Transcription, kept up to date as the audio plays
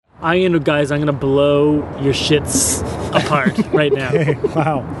I'm gonna blow your shits apart right now. Hey,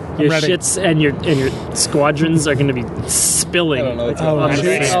 wow. Your shits and your squadrons are gonna be spilling. I don't know. It's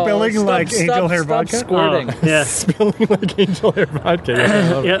Spilling like angel hair vodka? Squirting. Yeah, Spilling like angel hair vodka. Yeah, I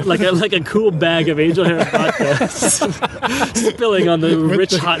love it. yeah, like a cool bag of angel hair vodka spilling on the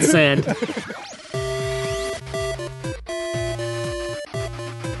rich hot sand.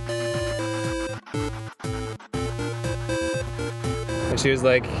 And she was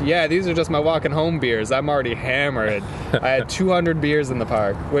like, yeah, these are just my walking home beers. I'm already hammered. I had 200 beers in the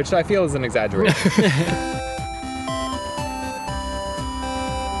park, which I feel is an exaggeration.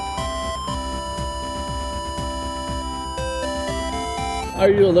 Are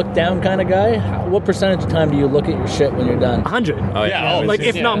you a look down kind of guy? What percentage of time do you look at your shit when you're done? 100. Oh, yeah. Like,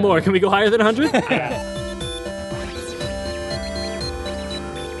 if not more. Can we go higher than 100?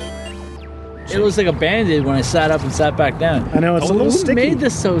 It was like a Band-Aid when I sat up and sat back down. I know, it's a little Who sticky. made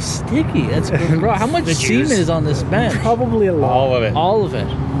this so sticky? That's bro. How much semen is on this bench? Probably a lot. All of it. All of it.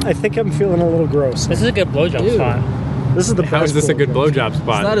 I think I'm feeling a little gross. This is a good blowjob Dude. spot. This is the best. How is this a good blowjob It's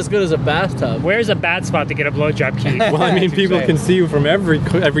spot? not as good as a bathtub. Where's a bad spot to get a blowjob, Keith? Well, I mean, people can see you from every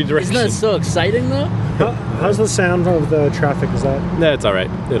direction. Isn't that so exciting though? How's the sound of the traffic? Is that Yeah, it's all right.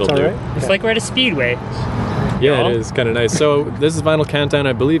 It'll it's all do. right? It's like we're at a speedway. Yeah, it is kind of nice. So this is Vinyl Countdown,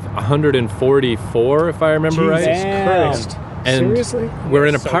 I believe 144, if I remember right. Jesus Christ. And Seriously? we're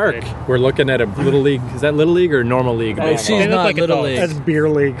in a So park. good. We're looking at a little league. Is that little league or normal league? Oh, baseball? she's They look not like little adults. league. That's beer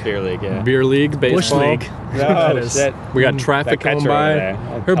league. Beer league, yeah. Beer league, baseball. Bush league. Oh, is. shit. We got traffic That going catcher over by.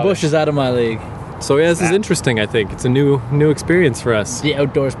 there. Her bush is out of my league. So yeah, this is interesting. I think it's a new experience for us. The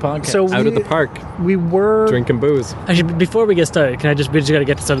Outdoors podcast. So Out of the park, We were drinking booze. Actually, before we get started, we just got to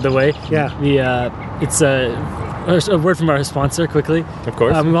get this out of the way. Yeah. It's a word from our sponsor, quickly. Of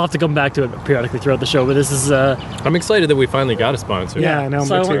course. We'll have to come back to it periodically throughout the show, but this is... I'm excited that we finally got a sponsor. Yeah, I know.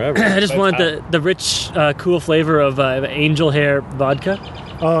 So me too. I just wanted the rich, cool flavor of angel hair vodka.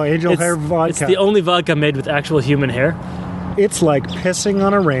 Oh, angel hair vodka. It's the only vodka made with actual human hair. It's like pissing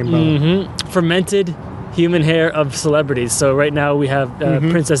on a rainbow. Fermented human hair of celebrities. So right now we have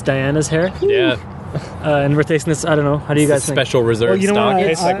Princess Diana's hair, Yeah. and we're tasting this. I don't know. How do you guys think? Special reserve Well, you know stock. what?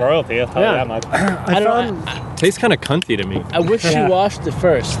 Tastes like royalty, I'll tell Yeah. you that much. I found Tastes kind of cunty to me. I wish Yeah. she washed it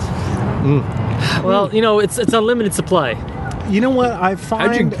first. Well, it's unlimited supply. you know what I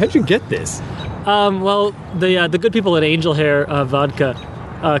find. How'd you get this? Well, the good people at Angel Hair Vodka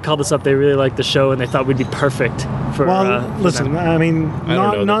called us up. They really liked the show, and they thought we'd be perfect for. Well, for listen. them. I mean, don't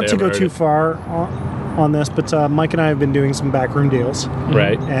know that not they to ever go heard too it. far on this, but Mike and I have been doing some backroom deals,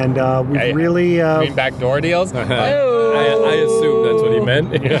 Right. and we've Yeah, yeah. really. You mean backdoor deals? I assume that's what he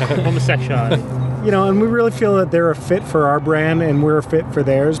meant. Yeah. Homosexuality. and we really feel that they're a fit for our brand and we're a fit for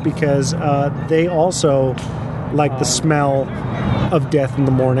theirs because they also like the smell of death in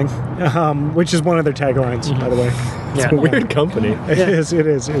the morning, which is one of their taglines, by the way. Yeah. It's a weird company. It is.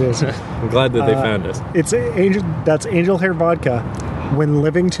 I'm glad that they found us. It's that's Angel Hair Vodka. When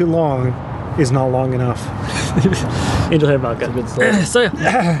living too long is not long enough. Angel Hair Vodka. Good stuff. So,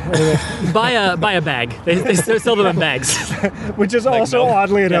 buy a bag. They sell them in bags. Which is also,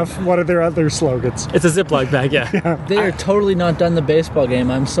 oddly enough, one of their other slogans. It's a Ziploc bag. Yeah. They are totally not done the baseball game.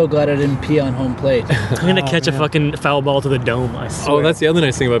 I'm so glad I didn't pee on home plate. I'm gonna catch a fucking foul ball to the dome. I swear. Oh, that's the other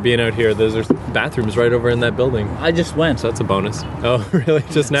nice thing about being out here. There's bathrooms right over in that building. I just went. So that's a bonus. Oh, really?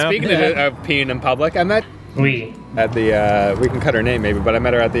 Just now? Speaking of peeing in public, I met We. at the, we can cut her name maybe, but I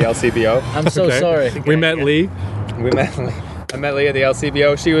met her at the LCBO. I'm so Okay. sorry. We met Lee I met Lee at the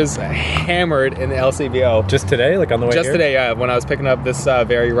LCBO. She was hammered in the LCBO. just today, like on the way Just here? today, yeah, when I was picking up this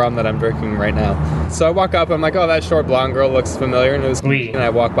very rum that I'm drinking right now. So I walk up, I'm like, oh, that short blonde girl looks familiar, and it was Oui. and I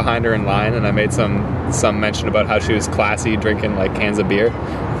walk behind her in line, and I made some mention about how she was classy, drinking like cans of beer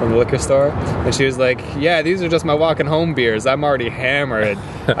from the liquor store, and she was like, yeah, these are just my walking home beers. I'm already hammered.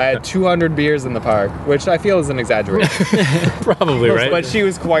 I had 200 beers in the park, which I feel is an exaggeration. Probably, right? But she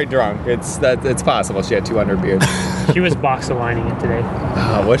was quite drunk. It's possible she had 200 beers. She was box aligning it today.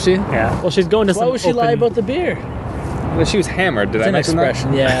 Was she? Yeah. Well, she's going to Why some would she lie open- about the beer? Well, she was hammered. Did It's I an mention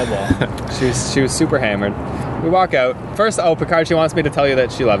expression. Yeah, well. that? She was super hammered. We walk out. First, Picard, she wants me to tell you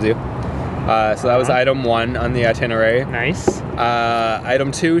that she loves you. So that was item 1 on the itinerary. Nice.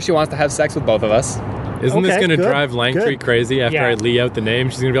 Item 2, she wants to have sex with both of us. Isn't this Okay, going to good, drive Langtree good. crazy after Yeah. I lee out the name?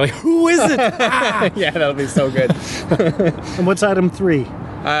 She's going to be like, who is it? Yeah, that'll be so good. And what's item 3?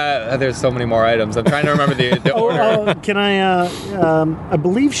 There's so many more items. I'm trying to remember the order. Can I? I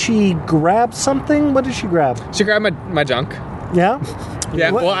believe she grabbed something. What did she grab? She grabbed my junk. Yeah.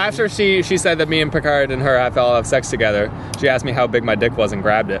 Yeah, What- well, after she said that me and Picard and her have all have sex together, she asked me how big my dick was and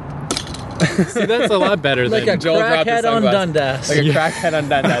grabbed it. See, that's a lot better Like a than Joel dropped his crackhead on sunglasses. Dundas. Like a crackhead on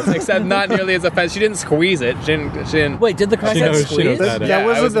Dundas, except not nearly as offensive. She didn't squeeze it. She didn't. Wait, did the crackhead knows- she squeeze? knows how to- Yeah, that I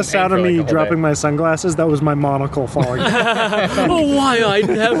wasn't was the in sound pain of for like me a whole dropping day. my sunglasses. That was my monocle falling. Oh, why I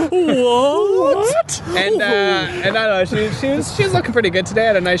have what? And I don't know. She was looking pretty good today.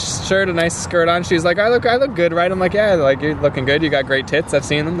 Had a nice shirt, a nice skirt on. She's like, I look good, right? I'm like, yeah, like you're looking good. You got great tits. I've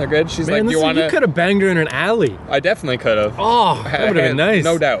seen them. They're good. She's Man, like, you want you to? could have banged her in an alley. I definitely could have. Oh, that would have been nice.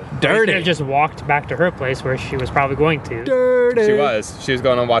 No doubt. You could Dirty. have just walked back to her place where she was probably going to. Dirty. She was. She was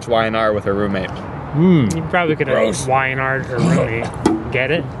going to watch YNR with her roommate. You probably could have Gross. YNR'd her roommate.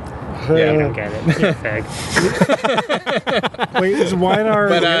 Get it? You Yeah. don't get it. You're a fag. Wait, is Weinar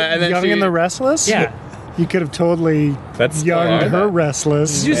But, and then Young she- and the Restless? Yeah. You could have totally That's younged fine. her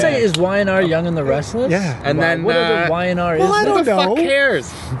restless. Did you say is YNR Young and the Restless? Yeah. And then whatever YNR Well, is. I that? don't Who the know. fuck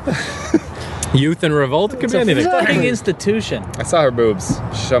cares? Youth and revolt. It could It's be a anything. fucking institution. I saw her boobs.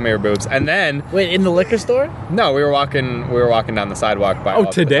 She showed me her boobs. And then Wait, in the liquor store? no, we were walking down the sidewalk by. Oh, all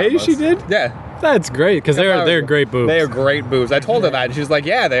the today Starbucks. she did? Yeah. That's great because they're great boobs. They are great boobs. I told her that. And she was like,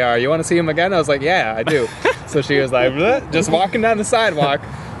 yeah, they are. You want to see them again? I was like, yeah, I do. So she was like, "Bleh," just walking down the sidewalk,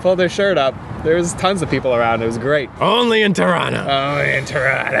 pulled her shirt up. There was tons of people around. It was great. Only in Toronto. Oh, in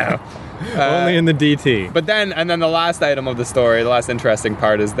Toronto. Only in the DT. But then the last item of the story, the last interesting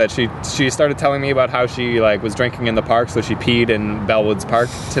part is that she started telling me about how she like was drinking in the park, so she peed in Bellwoods Park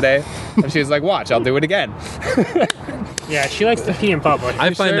today, and she was like, "Watch, I'll do it again." Yeah, she likes to pee in public.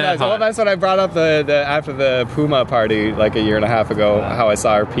 I find that does. Well, hot. that's what I brought up the after the Puma party like a year and a half ago. How I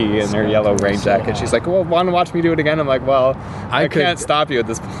saw her pee in her yellow rain jacket. She's like, "Well, want to watch me do it again?" I'm like, "Well, I can't stop you at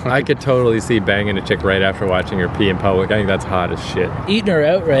this point." I could totally see banging a chick right after watching her pee in public. I think that's hot as shit. Eating her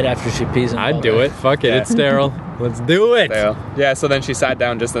out right after she pees in I'd public. do it. Fuck it. Yeah. It's sterile. Let's do it. Yeah, so then she sat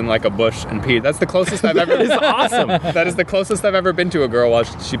down just in like a bush and peed. That's the closest I've ever. It's awesome. That is the closest I've ever been to a girl while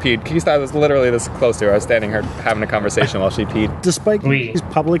she peed. Keystad was literally this close to her. I was standing her having a conversation while she peed. Despite Oui. his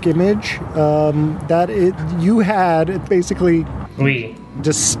public image, you had basically We.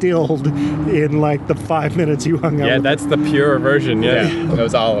 distilled in like the 5 minutes you hung out. Yeah, with that's the pure version. Yeah, Yeah. it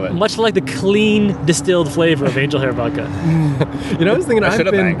was all of it. Much like the clean distilled flavor of Angel Hair Vodka. You know, I was thinking I should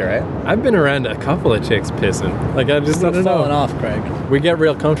have banged her, right? I've been around a couple of chicks pissing. Like I don't Falling know. off, Craig. We get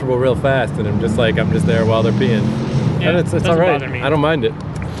real comfortable real fast, and I'm just there while they're peeing. Yeah, and it's doesn't all right. bother me. I don't mind it.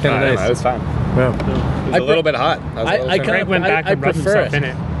 Kind of It nice. was fine. Well, It was a little bit hot. I Craig went back I and rubbed prefer himself it. in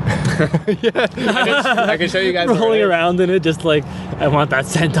it. I can show you guys. the Rolling right- around in it, just like, I want that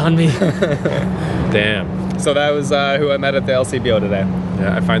scent on me. damn. So that was who I met at the LCBO today.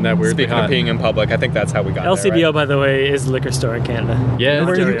 Yeah, I find that weirdly Speaking hot. of peeing in public, I think that's how we got LCBO, there, right? by the way, is a liquor store in Canada. Yeah,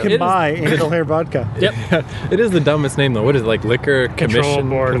 where you it can is- buy Angel Hair Vodka. Yep. It is the dumbest name though. What is it, like liquor Control commission?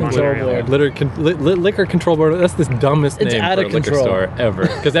 Board of Control Ontario. Board. Liquor control board. That's the dumbest It's name out for a of liquor control. store ever.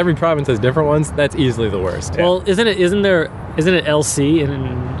 Because every province has different ones. That's easily the worst. Well, isn't it LC in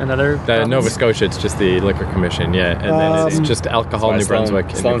another province? Nova Scotia, it's just the liquor commission. Yeah, and then it's just alcohol. That's New why Brunswick.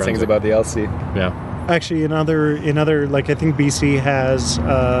 and Sloan New sings Brunswick. about the LC. Yeah. Actually, in other like I think BC has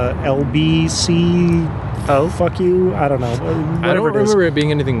LBC. Oh, fuck you! I don't know. I Whatever don't it is. remember it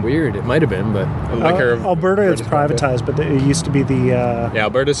being anything weird. It might have been, but Liquor. Alberta is British Columbia. privatized, but it used to be the. Yeah,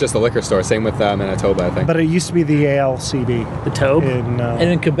 Alberta's just a liquor store. Same with Manitoba, I think. But it used to be the ALCB The Tobe? in. And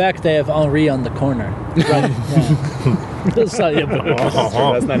in Quebec, they have Henri on the corner. Right. Yeah. That's not yet, but-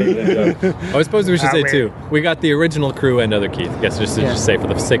 That's not even a joke. Oh, I suppose we should say weird. too. We got the original crew and other Keith. I guess just to just say for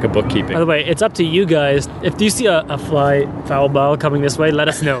the sake of bookkeeping. By the way, it's up to you guys. If you see a fly foul ball coming this way, let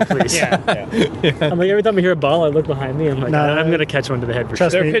us know, please. Yeah. I'm like, every time I hear a ball, I look behind me. I'm like, No, I'm going to catch one to the head for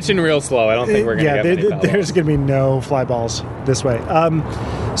trust sure. They're me. pitching real slow. I don't think we're going to yeah, get any foul there's balls. going to be no fly balls this way.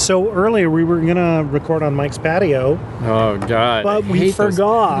 So earlier we were going to record on Mike's patio, Oh God. but I we hate those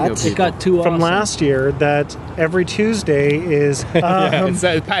forgot video It got too from awesome. last year that every Tuesday is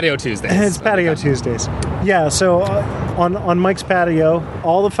It's Patio Tuesdays. it's patio Tuesdays. Yeah, so on Mike's patio,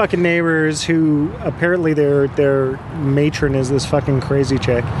 all the fucking neighbors who apparently their matron is this fucking crazy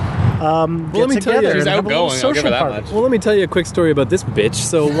chick. Get let me tell you, together she's and have a little outgoing, I'll give social her that party. much. Well, let me tell you a quick story about this bitch.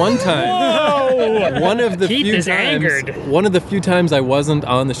 So one time, one of the Keith few is times, angered. one of the few times I wasn't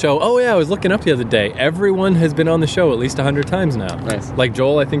on the show. Oh yeah, I was looking up the other day. Everyone has been on the show at least 100 times now. Nice. Like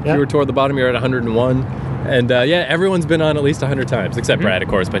Joel, I think Yeah. you were toward the bottom. You're at 101, and yeah, everyone's been on at least 100 times, except Brad, of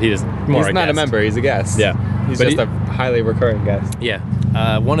course. But he's more. He's not a guest. member. He's a guest. Yeah. He's But just a highly recurring guest. Yeah.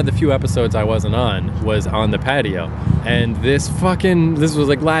 One of the few episodes I wasn't on was on the patio. And this was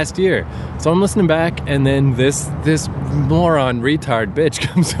like last year. So I'm listening back, and then this moron retard bitch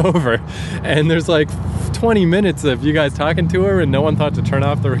comes over, and there's like 20 minutes of you guys talking to her, and no one thought to turn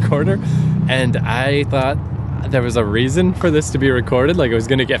off the recorder. And I thought, there was a reason for this to be recorded. Like it was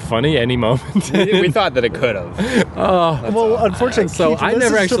going to get funny any moment. We thought that it could have. Well, unfortunately, So Keith I never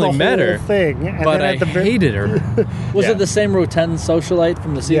listens to actually the met whole her, thing, and but then I at the very- hated her. Was Yeah. it the same rotund socialite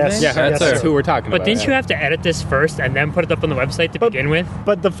from this Yes. evening? Yeah, Yes, that's sir. who we're talking But about. didn't yeah. you have to edit this first and then put it up on the website to begin with?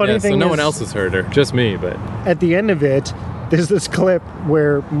 But the funny Yeah, thing so no is, one else has heard her, just me. But at the end of it, there's this clip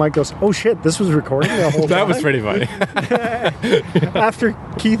where Mike goes, "Oh shit, this was recording the whole time." that was pretty funny. After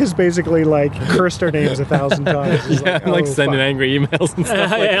Keith has basically like cursed our names 1,000 times. He's Yeah, I'm like "Oh, sending fuck." angry emails and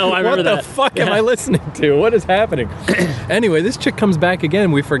stuff. Like, Yeah, I remember what the that. fuck am I listening to? What is happening? Anyway, this chick comes back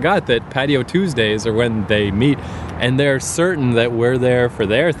again. We forgot that Patio Tuesdays are when they meet, and they're certain that we're there for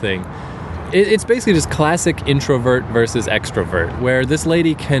their thing. It's basically just classic introvert versus extrovert, where this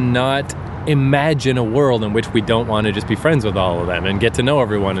lady cannot imagine a world in which we don't want to just be friends with all of them and get to know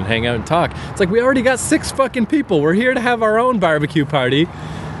everyone and hang out and talk. It's like, we already got 6 fucking people. We're here to have our own barbecue party.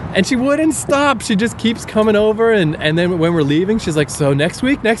 And she wouldn't stop. She just keeps coming over, and then when we're leaving, she's like, "So next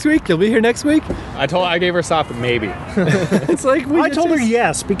week? You'll be here next week?" I gave her a soft maybe. It's like I told her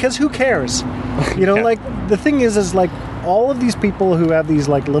yes, because who cares? You know, like the thing is like all of these people who have these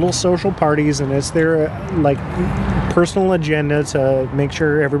like little social parties, and it's their like personal agenda to make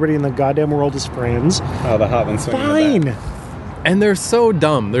sure everybody in the goddamn world is friends. Oh, the hot one swinging. in the Fine. back. And they're so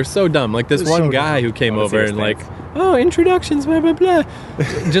dumb. Like this They're one so guy who came I wanna see over his and like, stance. "Oh, introductions, blah blah blah,"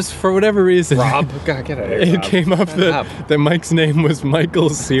 just for whatever reason. Rob, God, get out of here. It Rob. came up that Mike's name was Michael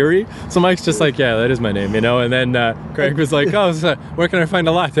Siri. So Mike's just like, "Yeah, that is my name," you know. And then Craig was like, "Oh, so where can I find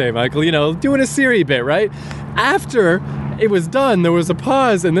a latte, Michael?" You know, doing a Siri bit, right? After it was done, there was a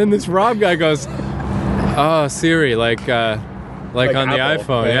pause, and then this Rob guy goes, "Oh, Siri, like on the Apple,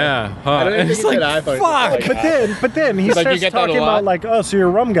 iPhone, yeah." Huh. I don't And even it's think like, he said iPhone. fuck. But then he Like, you starts get that a talking lot? about like, "Oh, so you're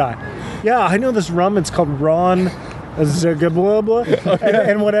a rum guy?" Yeah, I know this rum. It's called Ron. Blah, blah,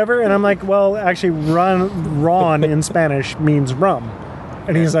 and whatever. And I'm like, well, actually, Ron in Spanish means rum.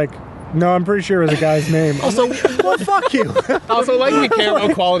 And he's like, no, I'm pretty sure it was a guy's name. Also, well, fuck you. Also, like we care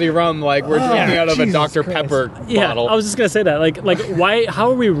about quality rum, like we're drinking out of a Jesus Dr. Christ. Pepper Yeah, bottle. I was just gonna say that. Like, why?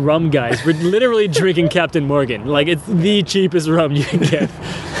 How are we rum guys? We're literally drinking Captain Morgan. Like, it's the cheapest rum you can get.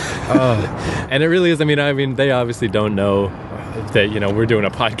 And it really is. I mean, they obviously don't know that, you know, we're doing a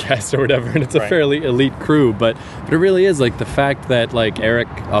podcast or whatever, and it's a fairly elite crew. But it really is like the fact that, like Eric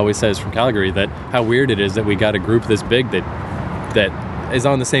always says from Calgary, that how weird it is that we got a group this big that is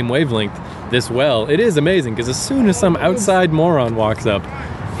on the same wavelength this well. It is amazing, because as soon as some outside moron walks up,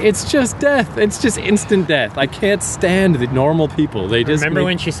 it's just death. It's just instant death. I can't stand the normal people. They just Remember make-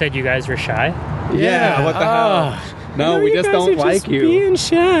 when she said you guys were shy? Yeah, what the hell? No, we you just guys don't are like just you. being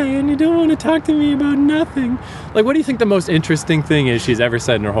shy, and you don't want to talk to me about nothing. Like, what do you think the most interesting thing is she's ever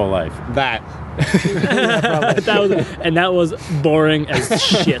said in her whole life? That. that was boring as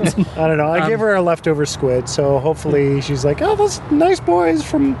shit. I don't know. I gave her a leftover squid, so hopefully she's like, oh, those nice boys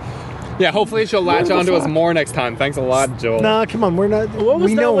from... Yeah, hopefully she'll latch the onto us fuck? more next time. Thanks a lot, Joel. Nah, come on, we're not... What was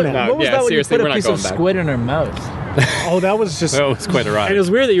we that know when, now. No. What was Yeah, that when you seriously, put we're a not piece of going back. squid in her mouth? Oh, that was just... That was quite erotic. And it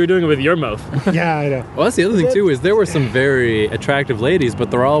was weird that you were doing it with your mouth. Yeah, I know. Well, that's the other thing too, is there were some very attractive ladies, but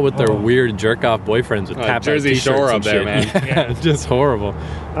they're all with their weird jerk-off boyfriends with tap Jersey t-shirts Shore and up there, shit. man. Yeah, just horrible.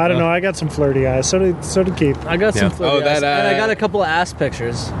 I don't know. I got some flirty eyes. So did Keith. I got some Yeah. flirty Oh, that, eyes, and I uh, got a couple of ass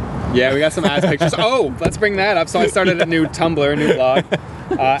pictures. Yeah, we got some ass pictures. Oh, let's bring that up. So I started a new Tumblr, a new blog.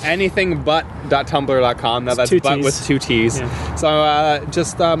 Anythingbut.tumblr.com. Now that's Two but T's. with 2 T's. Yeah. So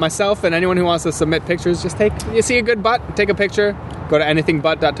just myself and anyone who wants to submit pictures, just you see a good butt, take a picture. Go to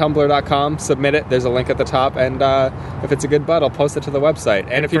anythingbut.tumblr.com, submit it. There's a link at the top, and if it's a good butt, I'll post it to the website.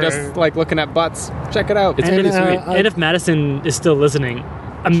 And if you're just like looking at butts, check it out. It's And, pretty sweet. and if Madison is still listening,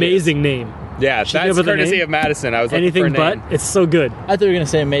 amazing name. Yeah, Should we that's give her the courtesy name? of Madison. I was looking Anything for a but. name. It's so good. I thought you were going to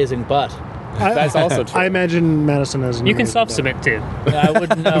say amazing butt. That's also true. I imagine Madison as... You can self-submit too, I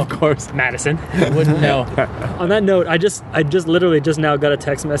wouldn't know. Of course. Madison. I wouldn't know. On that note, I literally just now got a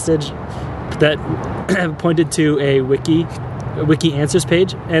text message that pointed to a wiki answers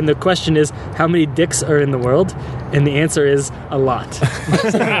page, and the question is, how many dicks are in the world? And the answer is a lot.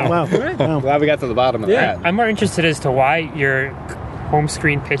 Wow. Wow. Glad we got to the bottom of Yeah. that. I'm more interested as to why your home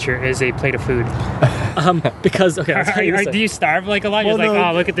screen picture is a plate of food. Because okay, I'll tell you this. Do you starve like a lot? Well, You're like,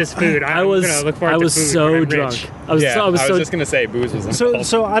 no. oh, look at this food. I was gonna look forward to food so when I'm drunk. rich. I was so just gonna say booze was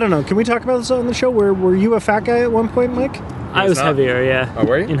So I don't know. Can we talk about this on the show? Were you a fat guy at one point, Mike? I was not. heavier, yeah. Oh,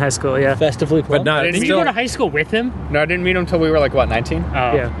 were you? In high school, yeah. Festively plump. But not Didn't you still, go to high school with him? No, I didn't meet him until we were like, what, 19? Oh,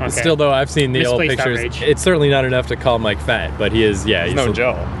 Yeah. okay. still though, I've seen the old Misplaced pictures. outrage. It's certainly not enough to call Mike fat, but he is. Yeah, he's No, a-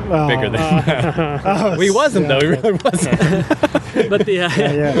 Joe. bigger than. Oh, He wasn't though. He really wasn't. But the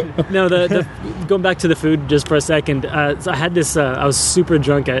Yeah. no, the going back to the food just for a second. So I had this. I was super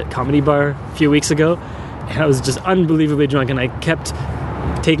drunk at Comedy Bar a few weeks ago, and I was just unbelievably drunk, and I kept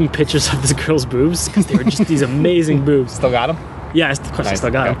taking pictures of this girl's boobs because they were just these amazing boobs. Still got him? Yeah, of course I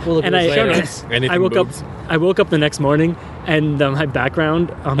still got them. We'll look And at I, those later. Anything I woke boobs? up. I woke up the next morning, and my background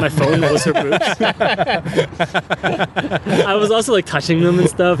on my phone was her boobs. I was also like touching them and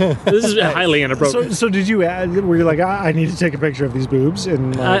stuff. This is highly inappropriate. So did you? Were you like, I need to take a picture of these boobs?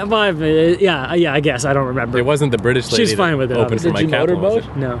 And like, Yeah, I guess I don't remember. It wasn't the British lady. She's fine that with it, Opened for obviously. my Did you Kaplan, was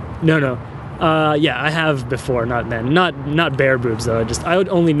motorboat? it? No. Yeah, I have before, not then. Not bare boobs though. I would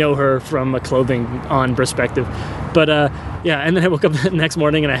only know her from a clothing on perspective. But yeah, and then I woke up the next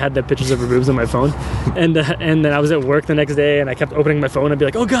morning and I had the pictures of her boobs on my phone, and then I was at work the next day and I kept opening my phone and be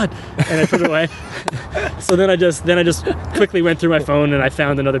like, oh god, and I put it away. So then I just quickly went through my phone and I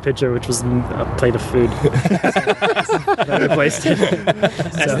found another picture, which was a plate of food. I replaced it.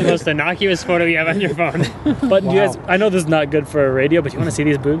 That's the most innocuous photo you have on your phone. But you guys, I know this is not good for radio, but you want to see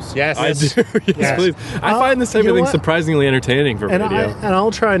these boobs? Yes. I do. Yes, please. I find this type you of know thing what? surprisingly entertaining for and radio.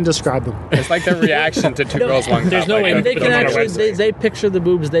 I'll try and describe them. It's like the reaction to Two Girls, One Cup. there's no like way- the- And they the can one on our actually website. they picture the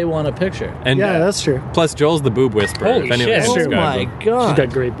boobs they want to picture. And Yeah, that's true. plus Joel's the boob whisperer. Holy if anyone shit. can Oh describe my them. She's god! got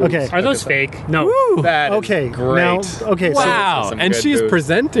great boobs. Okay. Are those fake? No. That is Okay. great. Now, okay. Wow, Some and good she's boobs.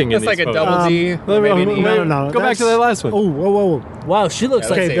 presenting in It's like these a photos. double D. or maybe an E. No. Go back to that last one. Oh, whoa. Wow, she looks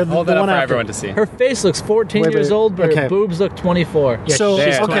Let's like see. the Hold that up one for after. everyone to see. her face looks 14 Wait, years wait. old, but Okay. her boobs look 24. Yeah, So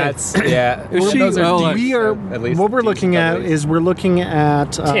she's okay. That's, yeah. Is she- Those are well, D, like- We are. at least What we're Ds, looking at double Ds. is we're looking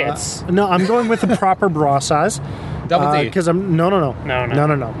at Tits. No, I'm going with the proper bra size. Double D. Because I'm no.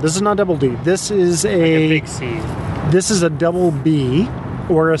 No. This is not double D. This is A a big C. this is a double B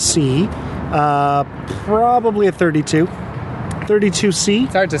or a C. Probably a 32. 32C.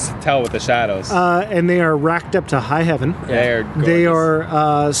 It's hard to tell with the shadows. And they are racked up to high heaven. They're They gorgeous.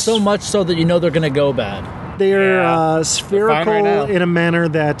 are So much so that you know they're going to go bad. they are Yeah. spherical They're fine right now. in a manner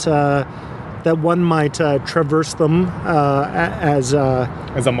that that one might traverse them as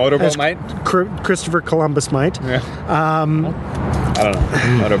As a motorboat might. Christopher Columbus might. Yeah. I don't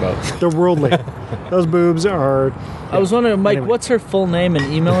know. Motorboat. They're worldly. Those boobs are. I was wondering, Mike, Anyway. what's her full name and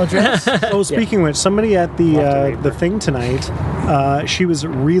email address? Oh, speaking of which, somebody at the thing tonight, she was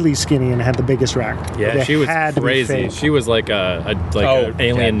really skinny and had the biggest rack. Yeah, They she was had to be crazy. fake. She was like Oh, an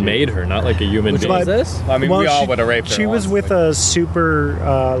alien yeah, made her, not like a human Which being. one is this? I mean, Well, we all she- would have raped her. She was once, with like- a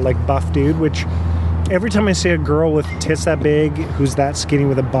super like buff dude, which every time I see a girl with tits that big who's that skinny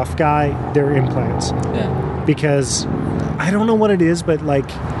with a buff guy, they're implants. Yeah. Because I don't know what it is, but like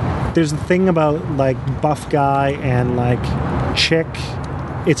there's a thing about like buff guy and like chick.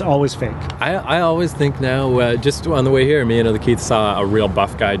 It's always fake. I always think now, just on the way here, me and other Keith saw a real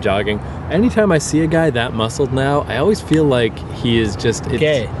buff guy jogging. Anytime I see a guy that muscled now, I always feel like he is just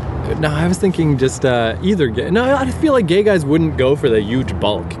Gay. No, I was thinking just either gay. No, I feel like gay guys wouldn't go for the huge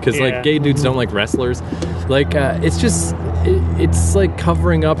bulk because Yeah. like gay dudes don't like wrestlers. Like it's just it's like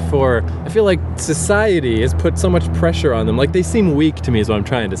covering up for. I feel like society has put so much pressure on them. Like they seem weak to me, is what I'm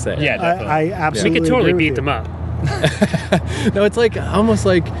trying to say. Yeah, definitely. I we absolutely could totally agree beat with them you. up. No, it's like almost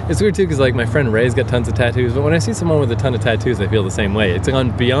like it's weird too because like my friend Ray's got tons of tattoos, but when I see someone with a ton of tattoos, I feel the same way. It's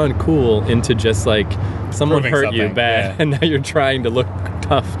gone beyond cool into just like someone Proving hurt you something, bad, yeah. and now you're trying to look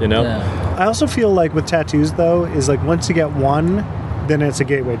tough. You know? Yeah. I also feel like with tattoos though is like once you get one, then it's a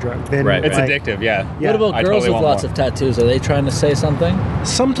gateway drug. Then Right, It's like, addictive, yeah. Yeah. What about I girls totally with want lots more. of tattoos? Are they trying to say something?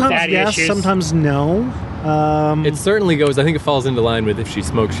 Sometimes Daddy yes, issues. sometimes no. It certainly goes. I think it falls into line with if she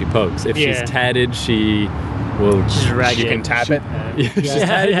smokes, she pokes. If Yeah. she's tatted, she will. Just ragged. You can tap it. If she's Yeah,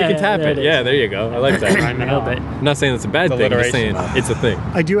 tatted, you yeah, can tap yeah, it. it Yeah, is. there you go. I like that. Rhyme it Nailed out. it. I'm not saying it's a bad thing. I'm just saying Alliteration. it's a thing.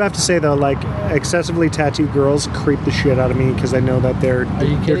 I do have to say though, like excessively tattooed girls creep the shit out of me because I know that they're Are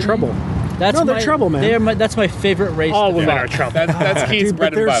you kidding they're me? trouble. That's No, they're my, trouble, man. That's my favorite race. All to women fuck. are trouble. That's Keith's Dude,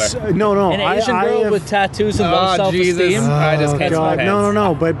 bread but and there's butter. no. An Asian I girl have, with tattoos and low Oh, self-esteem. Jesus. I just oh, can't God, my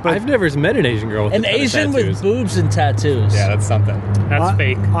no. But I've never met an Asian girl with An a ton of Asian tattoos. with boobs and tattoos. Yeah, that's something. That's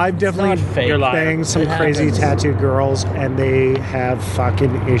fake. I've definitely not fake. You're lying. banged some It crazy happens. tattooed girls, and they have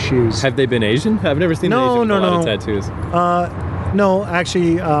fucking issues. Have they been Asian? I've never seen No, an Asian with no, a lot of no. tattoos. No,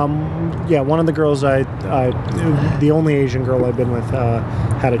 actually, yeah, one of the girls the only Asian girl I've been with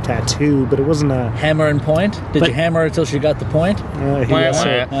had a tattoo, but it wasn't a. Hammer and point? Did But- you hammer her until she got the point? Yes,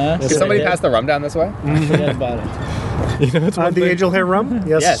 sir. Huh? Can somebody pass the rum down this way? Forget about it. You know, it's one The thing. angel hair rum?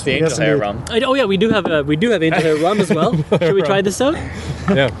 Yes, Yes, the angel hair indeed. rum. Oh yeah, we do have angel hair rum as well. Should we try this out?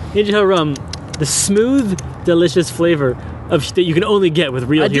 Yeah. Angel hair rum, the smooth, delicious flavor that you can only get with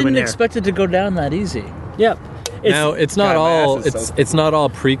real I human didn't hair. expect it to go down that easy. Yep. Now it's not God, my all ass is so- it's not all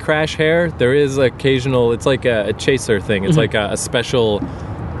pre-crash hair. There is occasional. It's like a chaser thing. It's like a special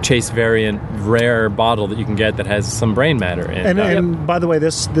Chase variant rare bottle that you can get that has some brain matter in it. And by the way,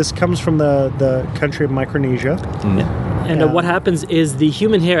 this comes from the country of Micronesia. And what happens is the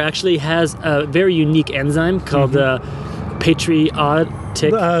human hair actually has a very unique enzyme called patriotic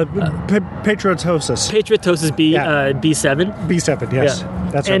Patriotosis. patriotosis B7. B7, yes.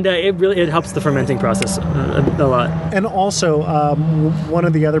 That's right. And it helps the fermenting process a lot. And also, one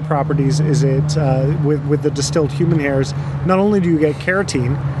of the other properties is with the distilled human hairs, not only do you get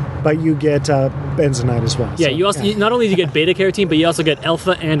keratin, but you get bentonite as well. Yeah, So, you also not only do you get beta carotene, but you also get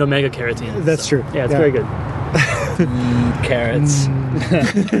alpha and omega carotene. That's true. Yeah, it's very good. Carrots.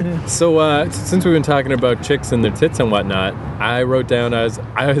 So since we've been talking about chicks and their tits and whatnot, I wrote down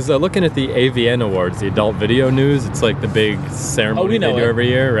I was looking at the AVN Awards, the Adult Video News. It's like the big ceremony they do every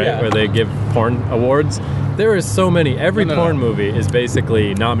year, right? Yeah. Where they give porn awards. There is so many. Every porn movie is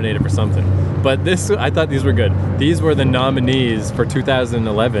basically nominated for something. But I thought these were good. These were the nominees for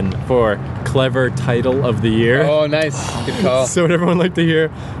 2011 for Clever Title of the Year. Oh, nice. Good call. So would everyone like to hear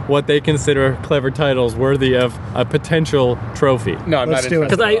what they consider clever titles worthy of a potential trophy? No, I'm Let's not do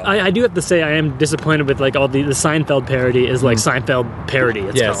it. interested. Because I do have to say I am disappointed with like all the Seinfeld parody is like Seinfeld parody.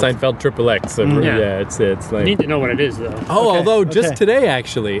 It's Yeah, called. Seinfeld Triple X. So Yeah. it's I like... need to know what it is, though. Oh, although just okay. today,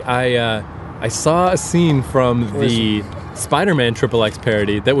 actually, I saw a scene from the Spider-Man Triple X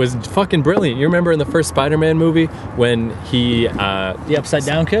parody that was fucking brilliant. You remember in the first Spider-Man movie when he... The upside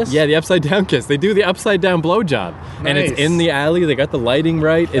down kiss? yeah, the upside down kiss. They do the upside down blowjob. And it's Nice. in the alley. They got the lighting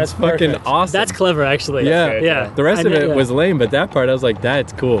right. It's That's fucking perfect. awesome. That's clever, actually. Yeah. yeah. The rest I of know- it yeah. was lame, but that part I was like,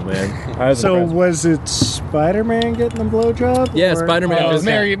 that's cool, man. I was So impressed. was it Spider-Man getting the blowjob? Yeah, or- Spider-Man Oh, just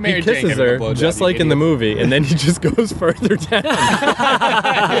Mary he Jane kisses giving her a blowjob, just you like in the idiot. movie, and then he just goes further down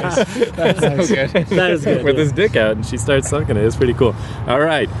Okay. That is good. with yeah. his dick out, and she starts sucking it. It's pretty cool. All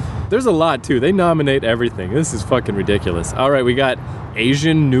right, there's a lot too. They nominate everything. This is fucking ridiculous. All right, we got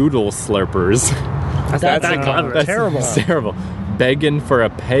Asian noodle slurpers. That's clever. That's Terrible. terrible. Begging for a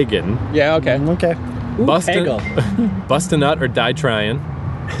pagan. Yeah, okay. Okay. Bustin', Peggle. bust a nut or die trying.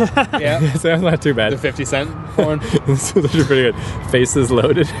 Yeah. Sounds not too The bad. 50 Cent porn. Those are pretty good. Faces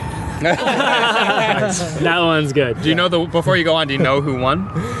loaded. That one's good. Do you know before you go on, do you know who won?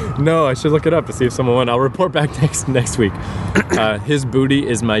 No, I should look it up to see if someone won. I'll report back next week. His booty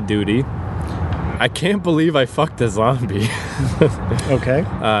is my duty. I can't believe I fucked a zombie. Okay.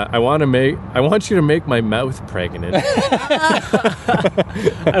 I want you to make my mouth pregnant. I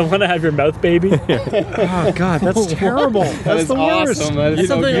want to have your mouth, baby. Oh God, that's terrible. That That's is the worst. awesome. That is That's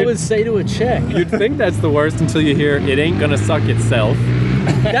so something I good. would say to a chick. You'd think that's the worst until you hear it ain't gonna suck itself.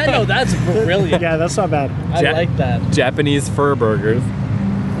 That's brilliant. Yeah, that's not bad. I Ja- like that. Japanese fur burgers.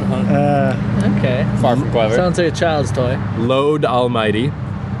 Okay. Far from clever. Sounds like a child's toy. Load Almighty.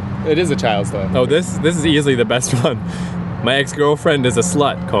 It is a child's toy. Oh, this is easily the best one. My ex-girlfriend is a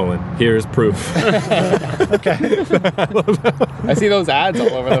slut, Here's proof. I see those ads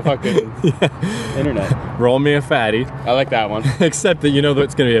all over the fucking internet. Roll me a fatty. I like that one. Except that you know that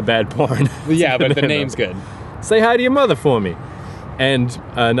it's going to be a bad porn. Yeah, but the name's good. Say hi to your mother for me. And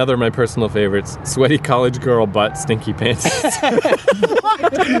another of my personal favorites, sweaty college girl butt, stinky pants. Say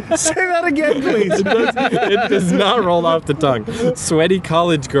that again, please. It does not roll off the tongue. Sweaty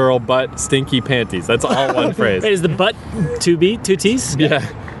college girl butt, stinky panties. That's all one phrase. Wait, is the butt two T's? Yeah.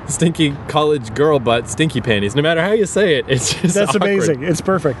 Stinky college girl butt, stinky panties. No matter how you say it, it's just That's awkward. amazing. It's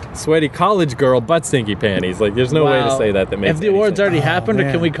perfect. Sweaty college girl butt, stinky panties. Like, there's no way to Wow. say that makes If the any awards sense. already happened, or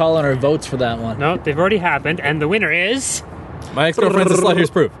man. can we call on our votes for that one? No, they've already happened, and the winner is... My ex-girlfriend's a slut.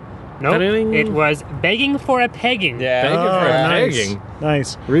 Here's proof. No, Ding. it was Begging for a Pegging. Yeah. Thank you for nice. pegging.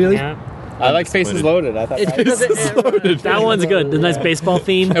 Nice. Really? Yeah. I like Faces Loaded. I thought It's because That one's good. The nice baseball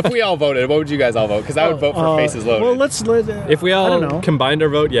theme. if we all voted, what would you guys all vote? Because I would vote for Faces Loaded. Well, let's. If we I all don't know. combined our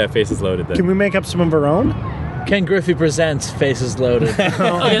vote, yeah, faces loaded then. Can we make up some of our own? Ken Griffey presents Faces Loaded.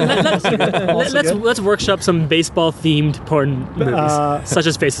 Okay, let's workshop some baseball themed porn movies, such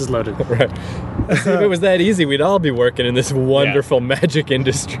as Faces Loaded. Right. See, if it was that easy, we'd all be working in this wonderful magic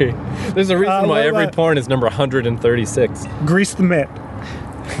industry. There's a reason why every porn is number 136. Grease the mitt.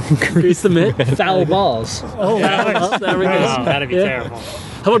 Grease the mitt. Foul balls. Oh, nice. There we go. Oh, that'd be Yeah. terrible.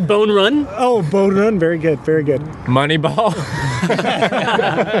 How about Bone Run? Oh, Bone Run. Very good. Very good. Moneyball.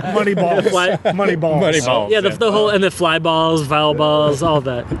 Money balls. Fly- Money balls. Moneyball. Yeah, the whole and the fly balls, foul balls, all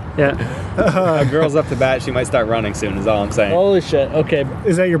that. Yeah. A girl's up to bat. She might start running soon. Is all I'm saying. Holy shit. Okay.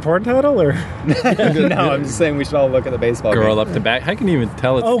 Is that your porn title or? No, I'm just saying we should all look at the baseball. Girl game. up the back. I can even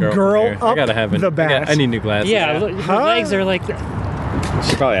tell it's Oh, a girl. girl from here. I up gotta have the bat. I need new glasses. Yeah, look, her Huh? legs are like...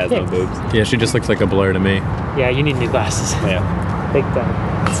 She probably has no boobs. Yeah, she just looks like a blur to me. Yeah, you need new glasses. Yeah, Big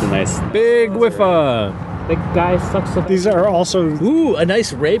time. it's a nice. Big whiffa. The guy sucks so These are also Ooh, a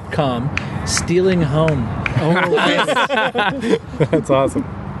nice rape com. Stealing home. That's awesome.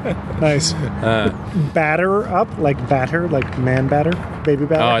 nice. Batter up, like batter, like man batter, baby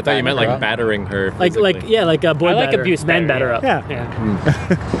batter. Oh, I thought you meant like Batter up. battering her. like physically. a boy I like batter, abuse man batter, batter up. Yeah.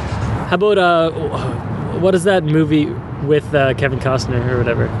 How about what is that movie with Kevin Costner or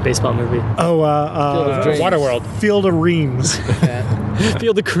whatever baseball movie? Oh, of Dreams. Waterworld. Field of Reams.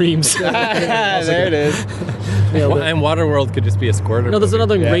 Field of Creams. there it is. Nailed it. And Waterworld could just be a squirter. No, there's movie.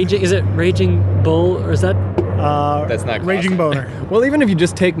 another Yeah. Raging. Is it Raging Bull or is that? That's not Raging Costner. Boner. Well, even if you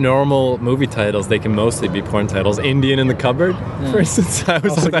just take normal movie titles, they can mostly be porn titles. Indian in the Cupboard, for instance. I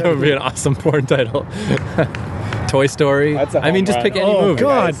was like, that would be an awesome porn title. Toy Story. That's a I mean, home just run. pick any Oh, movie.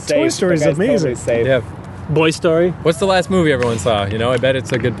 God. Guy's Toy safe. Story is The guy's amazing. totally safe. Yeah. Boy Story. What's the last movie everyone saw? You know, I bet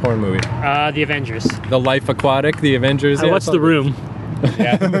it's a good porn movie. The Avengers. The Life Aquatic, The Avengers. I yeah, watched it's The all Room.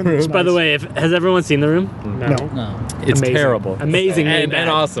 Yeah. By the way, has everyone seen The Room? No. No. good. It's Amazing. terrible. Amazing and bad.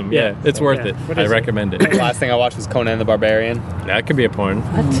 awesome. Yeah, it's worth Yeah. it. What I is it? recommend it. The last thing I watched was Conan the Barbarian. That could be a porn.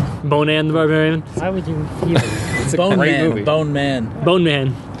 Bonan the Barbarian. Why would you feel it? It's a Bone great Man. movie. Bone Man. Bone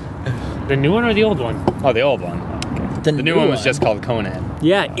Man. The new one or the old one? Oh, the old one. The The new one was just called Conan.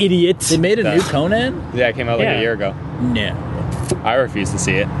 Yeah, idiot. They made a new Conan? Yeah, it came out like Yeah. a year ago. No. I refuse to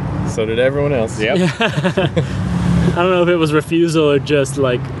see it. So did everyone else. Yep. I don't know if it was refusal or just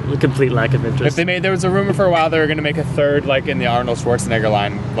like a complete lack of If interest. they made, there was a rumor for a while they were going to make a third, like in the Arnold Schwarzenegger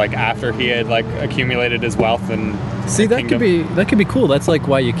line, like after he had like accumulated his wealth and See, that could be cool. That's like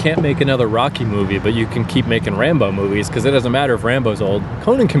why you can't make another Rocky movie, but you can keep making Rambo movies because it doesn't matter if Rambo's old.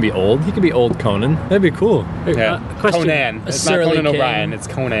 Conan can be old. He can be old Conan. That'd be cool. Yeah. Question. Conan. It's not surly Conan king. O'Brien. It's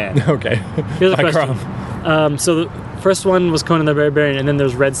Conan. Okay. Here's a Like question. So the first one was Conan the Barbarian, and then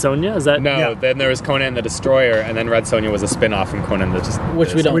there's Red Sonja. Is that No, Yeah. then there was Conan the Destroyer, and then Red Sonja was a spin-off from Conan the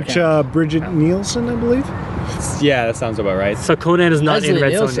Which we don't Which count. Bridget Nielsen, I believe. Yeah, that sounds about right. So Conan is not in Leslie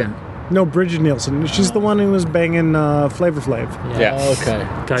Red Nielsen. Sonja. No, Bridget Nielsen. She's the one who was banging Flavor Flav. Yeah. Okay.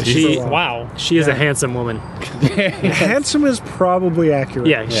 God, Jesus. Wow. she is a Yeah. handsome woman. Handsome is probably accurate.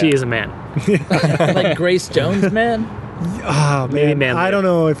 Yeah, she Yeah. is a man. Like Grace Jones, man? Oh, Maybe man. manly. I don't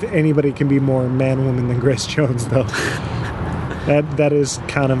know if anybody can be more man-woman than Grace Jones, though. That is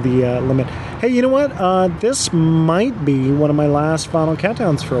kind of the limit. Hey, you know what? This might be one of my last Final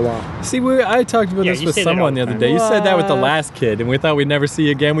Countdowns for a while. See, I talked about Yeah, this you with say that all someone the the other time. day. You said that with the What? last kid, and we thought we'd never see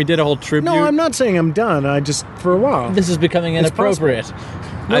you again. We did a whole tribute. No, I'm not saying I'm done. I just, for a while. This is becoming It's possible. inappropriate.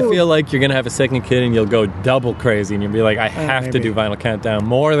 I feel like you're gonna have a second kid, and you'll go double crazy, and you'll be like, "I have to maybe. do Vinyl Countdown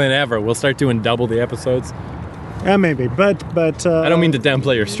more than ever." We'll start doing double the episodes. Maybe, but I don't mean to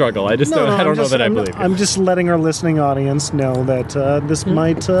downplay your struggle. I just I don't know that I believe you. I'm just letting our listening audience know that this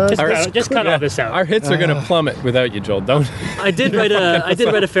might. Just cut all this out. Our hits are gonna plummet without you, Joel. Don't. I did write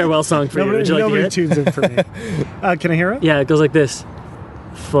a farewell song for you. Would you like to hear nobody it? tunes in for me. Can I hear it? Yeah, it goes like this.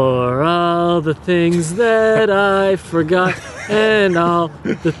 For all the things that I forgot, and all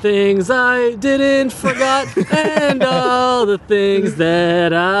the things I didn't forgot, and all the things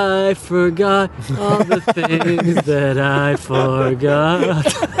that I forgot, all the things that I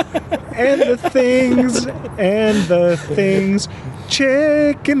forgot. And the things,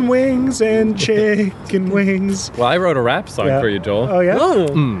 chicken wings and chicken wings. Well, I wrote a rap song Yeah. for you, Joel. Oh yeah.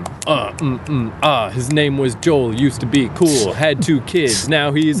 Oh, His name was Joel. Used to be cool. Had 2 kids.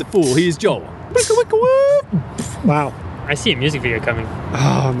 Now he's a fool. He's Joel. Wow. I see a music video coming.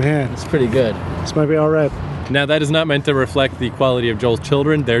 Oh man, It's pretty good. this might be all right. Now that is not meant to reflect the quality of Joel's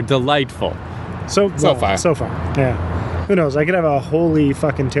children. They're delightful. So far. So far. Yeah. Who knows? I could have a holy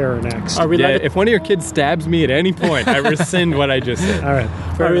fucking terror next. are we Yeah, allowed to, if one of your kids stabs me at any point, I rescind what I just said. All right.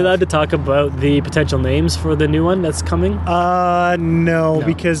 are we allowed to talk about the potential names for the new one that's coming? No,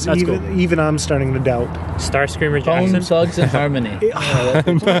 because that's even I'm starting to doubt. Starscreamer Bone Jackson. Thugs and Harmony.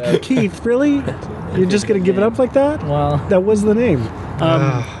 Keith, really? You're just gonna give it up like that? Well, That was the name.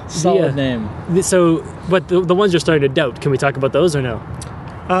 solid name. So, but the ones you're starting to doubt, can we talk about those or no?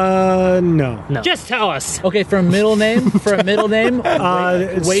 No. No. Just tell us. Okay, for a middle name,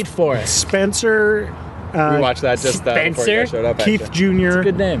 it's wait for it. Spencer, We watched that just before you Spencer? guys showed up. Keith actually. Jr.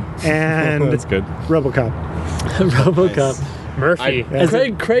 Good name. and That's good. RoboCop. RoboCop. Murphy.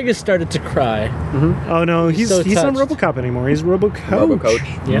 Craig has started to cry. Oh no, he's So not touched. RoboCop anymore. He's RoboCoach.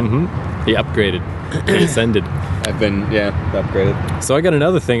 RoboCoach. Yeah. He upgraded. He ascended. I've been, upgraded. So I got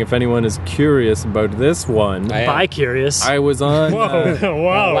another thing if anyone is curious about this one. I am. Bi-curious. I was on... Whoa.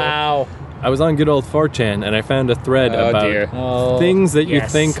 Wow. Wow. I was on good old 4chan and I found a thread Oh, about dear. Oh, things that you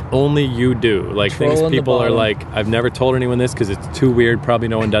yes. think only you do. Like things Trolling the people are bottom. like, I've never told anyone this because it's too weird. Probably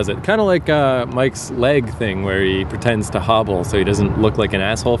no one does it. Kind of like Mike's leg thing where he pretends to hobble so he doesn't look like an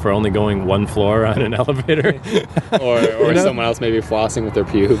asshole for only going one floor on an elevator. Or You know? someone else maybe flossing with their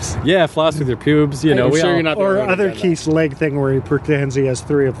pubes. Yeah, floss with your pubes. You know, I'm we sure all, you're not the Or only one who's other done that. Keith's leg thing where he pretends he has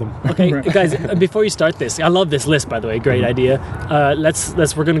 3 of them. Okay, guys, before you start this, I love this list, by the way. Great idea.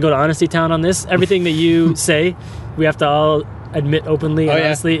 We're going to go to Honesty Town on this. Everything that you say, we have to all admit openly and yeah.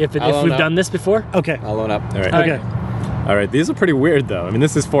 honestly if I'll own we've up. done this before. Okay. I'll own up. All right. Okay. All right, these are pretty weird though. I mean,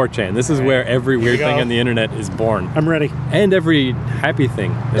 this is 4chan. This is where every weird go. thing on the internet is born. I'm ready. And every happy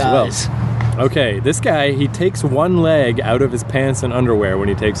thing as Guys. well. Okay, this guy, he takes one leg out of his pants and underwear when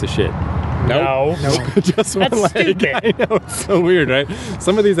he takes a shit. Nope. No. Just one That's leg. stupid. I know, it's so weird, right?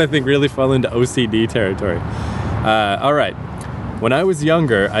 Some of these I think really fall into OCD territory. All right. When I was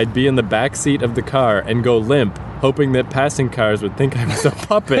younger, I'd be in the back seat of the car and go limp, hoping that passing cars would think I was a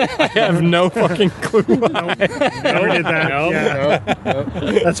puppet. I have no fucking clue why. Never did that. No. Yeah.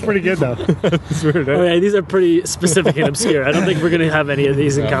 That's pretty good, though. It's weird, right? Okay, these are pretty specific and obscure. I don't think we're going to have any of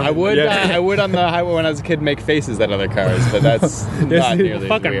these in common. I would. Yeah. I would on the highway when I was a kid make faces at other cars, but that's not nearly as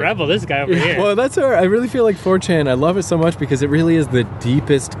Fucking weird. rebel, this guy over here. Well, that's where I really feel like 4chan. I love it so much because it really is the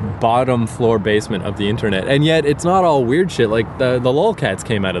deepest bottom floor basement of the internet, and yet it's not all weird shit. Like the lolcats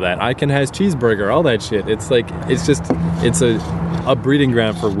came out of that. Icon has cheeseburger, all that shit. It's like it's a breeding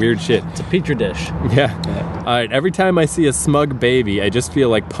ground for weird shit. It's a petri dish. Yeah. All right. Every time I see a smug baby, I just feel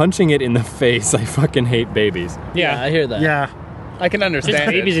like punching it in the face. I fucking hate babies. Yeah, I hear that. Yeah. I can Just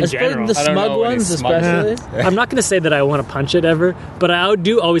understand babies it. in Especially general. the I don't smug know when ones, he's smug. especially. I'm not going to say that I want to punch it ever, but I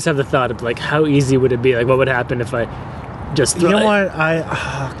do always have the thought of like, how easy would it be? Like, what would happen if I just throw You know it?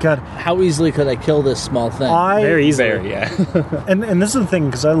 what? God. How easily could I kill this small thing? Very easily. There, yeah. And this is the thing,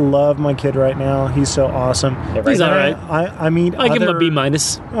 because I love my kid right now. He's so awesome. He's And all right. I meet I give him a other- B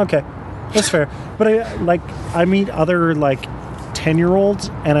minus. Okay, that's fair. But I meet other 10-year-olds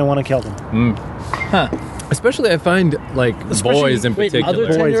and I want to kill them. Especially, I find like Especially- boys in Wait, particular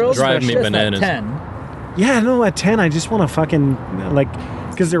other 10-year-olds drive me That's bananas. Not 10. Yeah, no, at 10 I just want to fucking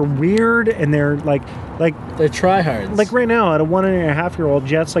because they're weird and they're like They're tryhards. like right now at a 1.5-year-old,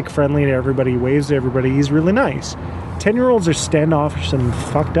 Jet's like friendly to everybody, waves to everybody. He's really nice. 10-year-olds are standoffish and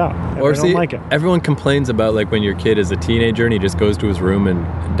fucked up. And Or I don't like it. everyone complains about like when your kid is a teenager and he just goes to his room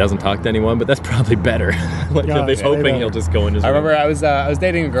and doesn't talk to anyone, but that's probably better. Like Yeah, they're way hoping better. he'll just go in his I room. remember I was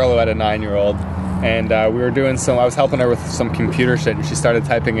dating a girl who had a 9-year-old, and we were doing I was helping her with some computer shit, and she started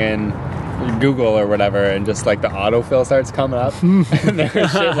typing in Google or whatever, and just like the autofill starts coming up, and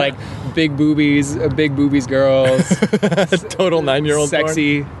there's shit like big boobies girls, Total 9-year-old porn.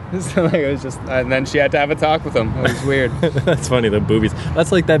 sexy. So, like, it was just, and then she had to have a talk with him. It was weird. That's funny, the boobies.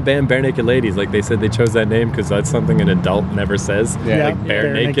 That's like that band Bare Naked Ladies. Like they said they chose that name because that's something an adult never says. Yeah, like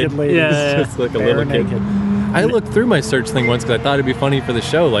bare naked. ladies. Yeah. It's just like a Bare little kid. naked. I looked through my search thing once because I thought it'd be funny for the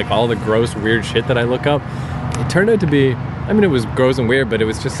show, like all the gross, weird shit that I look up. It turned out to be, I mean, it was gross and weird, but it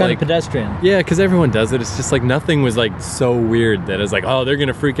was just kind like, of pedestrian. yeah, because everyone does it. It's just like nothing was like so weird that it's like, oh, they're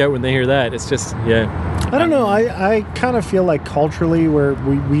gonna freak out when they hear that. It's just, yeah. I don't know. I kind of feel like culturally where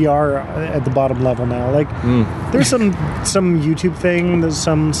we are at the bottom level now. Like there's some YouTube thing. There's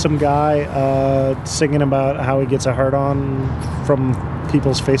some guy singing about how he gets a hard on from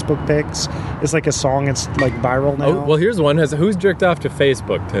people's Facebook pics. It's like a song. It's like viral now. Oh, well, here's one. Who's jerked off to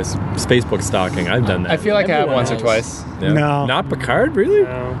Facebook, to Facebook stalking? I've done that. I feel like I have Everyone once or has. twice. Yeah. No. Not Picard, really?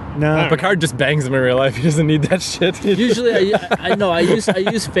 no. Picard just bangs him in real life. He doesn't need that shit. Usually, I know I use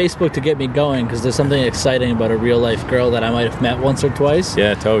Facebook to get me going because there's something exciting about a real life girl that I might have met once or twice.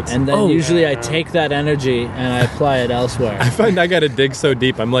 Yeah, totes. And then usually I take that energy and I apply it elsewhere. I find I gotta dig so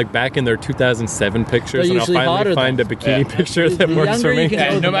deep. I'm like back in their 2007 pictures, They're and I'll usually finally hotter find a than- bikini picture that The works for younger me. you can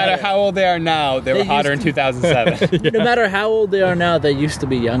And Oh, no the matter better. how old they are now, they were They hotter in used 2007. No matter how old they are now, they used to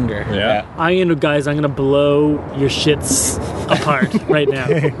be younger. Yeah. I'm gonna blow your shits apart right now.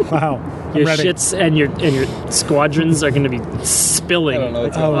 Wow. I'm Your ready. shits and your squadrons are gonna be spilling. I don't know.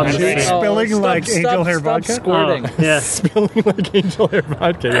 It's Oh, I'm shit. ready. Spilling stop- like stop- angel hair stop vodka. squirting. Oh, yeah, Spilling like angel hair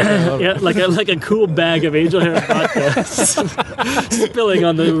vodka. Yeah, I love it. yeah, like a cool bag of angel hair vodka spilling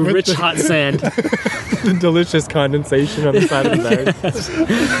on the rich hot sand. The delicious condensation on the side of the bag.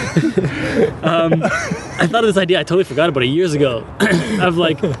 I thought of this idea. I totally forgot about it years ago. Of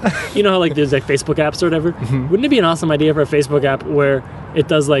like, you know how like there's like Facebook apps or whatever. Wouldn't it be an awesome idea for a Facebook app where it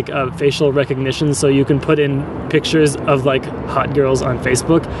does like facial recognition, so you can put in pictures of like hot girls on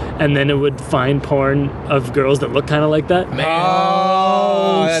Facebook, and then it would find porn of girls that look kind of like that.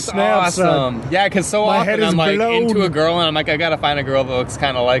 Oh, that's snap, awesome. Yeah, because so My head often is I'm like blown. into a girl and I'm like, I gotta find a girl that looks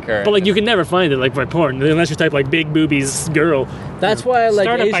kind of like her. But like you can never find it like by porn unless you type like big boobies girl. That's why I like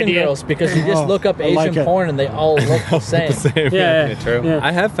Startup Asian idea. girls, because you just look up I like Asian it. porn and they all look the same. Yeah, True. Yeah.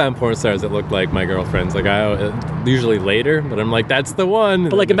 I have found porn stars that look like my girlfriends. Like usually later, but I'm like, that's the one.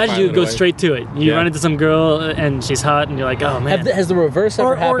 But like And then imagine you find go it away. straight to it. You Yeah. run into some girl and she's hot, and you're like, oh man. Has the reverse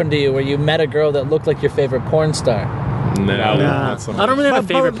ever Or- happened to you, where you met a girl that looked like your favorite porn star? No, Nah. not so I don't really have a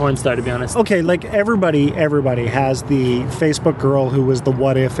But- favorite porn star, to be honest. Okay, like everybody has the Facebook girl who was the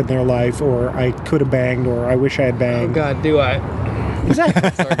what if in their life, or I could have banged, or I wish I had Oh banged. God, do I? Exactly.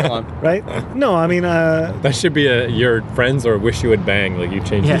 Sorry, go on. Right? No, I mean, That should be your friends or wish you would bang. Like you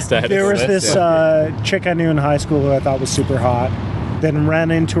changed Yeah. the status. there was this chick I knew in high school who I thought was super hot. Then ran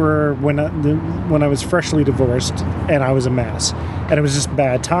into her when I was freshly divorced, and I was a mess, and it was just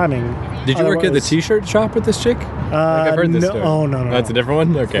bad timing. Did you work at the Otherwise- T-shirt shop with this chick? I've heard this no, story. oh no, That's a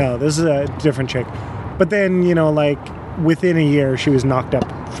different one. Okay. No, this is a different chick. But then, like within a year, she was knocked up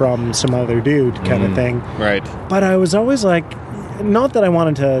from some other dude kind of thing. Right. But I was always like, not that I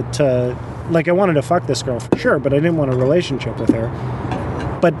wanted to like, I wanted to fuck this girl for sure, but I didn't want a relationship with her.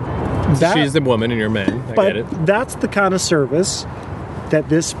 But that, She's the woman and you're a man. I but get it. that's the kind of service that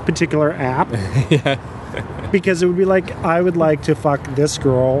this particular app, because it would be like, I would like to fuck this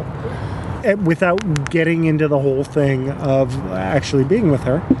girl without getting into the whole thing of actually being with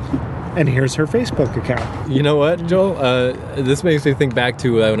her. And here's her Facebook account. You know what, Joel? This makes me think back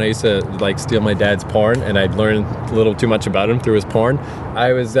to when I used to like steal my dad's porn, and I'd learned a little too much about him through his porn.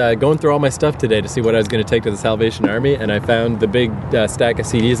 I was going through all my stuff today to see what I was going to take to the Salvation Army, and I found the big stack of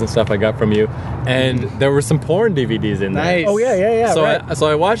CDs and stuff I got from you, and there were some porn DVDs in there. Nice. Oh, yeah, So right. so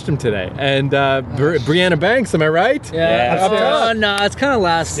I watched them today, and Brianna Banks, am I right? Yeah. Oh, no, it's kind of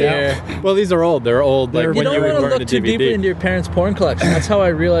last year. Well, these are old. They're old. Like They're- when You don't you were want to wearing look a too DVD. deeply into your parents' porn collection. That's how I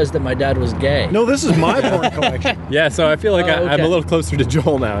realized that my dad was gay. No, this is my porn collection. Yeah, so I feel like Oh, I'm okay. a little closer to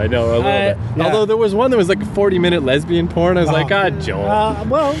Joel now. I know a little bit. Yeah. Although there was one that was like a 40-minute lesbian porn. I was like, Joel.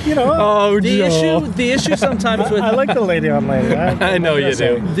 Well, Oh, The issue sometimes with I like the lady on lady. I know you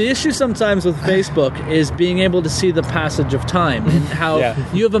do. the issue sometimes with Facebook is being able to see the passage of time and how Yeah.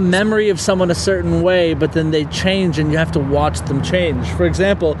 you have a memory of someone a certain way, but then they change and you have to watch them change. For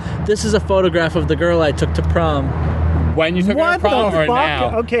example, this is a photograph of the girl I took to prom. When you took her What to prom the or fuck?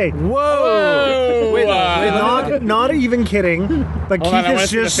 now? Okay. Whoa! Wait, wait, Not even kidding. But Hold on, I Keith wanna has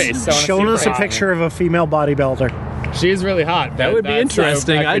see the just face. I wanna shown see us her a face. picture of a female bodybuilder. She's really hot. That would be That's-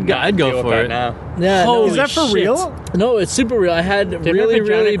 interesting. I could I'd not go deal with for that it. now. Yeah, Holy Is that for shit. real? No, it's super real. I had Did her really,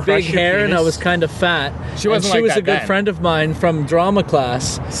 vagina really crush big your hair and I penis? was kind of fat. She wasn't and like she was that a good then. friend of mine from drama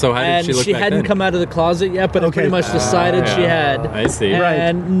class. So how did and she look back hadn't then? come out of the closet yet, but I Okay. pretty much decided she had. I see.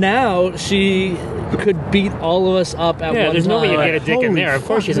 And now she could beat all of us up at Yeah, one there's no way you time. get a dick in Holy there. Of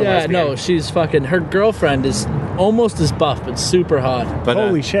course she's a Yeah, lesbian. no, she's fucking. Her girlfriend is almost as buff, but super hot. But,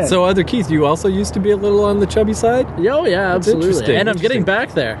 Holy shit. So, other Keith, you also used to be a little on the chubby side? Oh yeah, absolutely. interesting, And I'm getting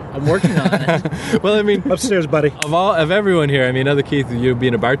back there. I'm working on it. Well, I mean, Upstairs, buddy. of everyone here, I mean, other Keith, you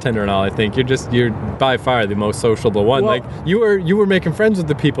being a bartender and all, I think you're by far the most sociable one. Well- like you were making friends with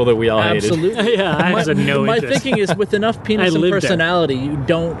the people that we all hated. Absolutely. Yeah, I was a no My interest. thinking is, with enough I penis and lived there. personality, you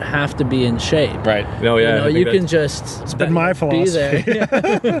don't have to be in shape. Right. Oh yeah, I think you that's- can just been my be philosophy.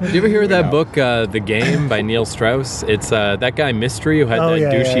 there. Did you ever hear that book, The Game by Neil Strauss? It's that guy Mystery who had Oh, that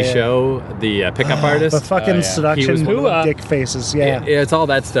yeah, douchey yeah, yeah. show, the pickup artist. The fucking Oh, yeah. He seduction was dick faces. Yeah. It's all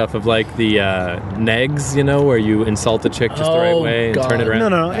that stuff of like the negs, where you insult a chick just the right Oh, way and God. turn it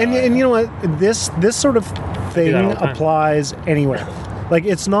around. No. And you know what? This sort of thing all the time. applies anywhere. Like,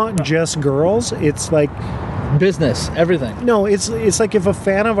 it's not just girls. It's like, Business, everything. no, it's like if a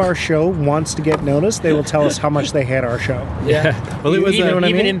fan of our show wants to get noticed, they will tell us how much they hate our show. Yeah. Well, it was Even, what I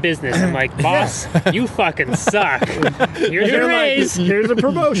even mean? in business, I'm like, boss, you fucking suck. Here's your They're like, raise. here's a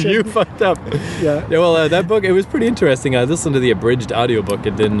promotion. you fucked up. Yeah. Well, that book, it was pretty interesting. I listened to the abridged audiobook.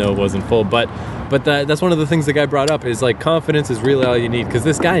 I didn't know it wasn't full, but that's one of the things the guy brought up is like confidence is really all you need. Because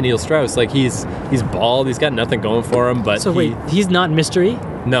this guy Neil Strauss, like he's bald, he's got nothing going for him. But So wait, he's not Mystery?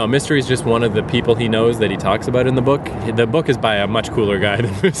 no, Mystery is just one of the people he knows that he talks about in the book. The book is by a much cooler guy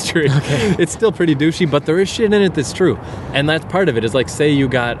than Mystery. It's still pretty douchey, but there is shit in it that's true, and that's part of it. Is like, say you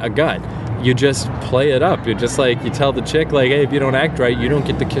got a gut. you just play it up. You're just like, you tell the chick, like, hey, if you don't act right, you don't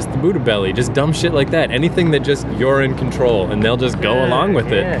get to kiss the Buddha belly. Just dumb shit like that. Anything that just you're in control, and they'll just go along with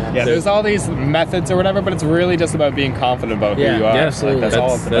it. Yeah, there's all these methods or whatever, but it's really just about being confident about who you are. Yeah, absolutely. Like, that's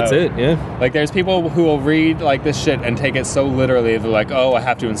all it's about. That's it, yeah. Like, there's people who will read, like, this shit and take it so literally. They're like, oh, I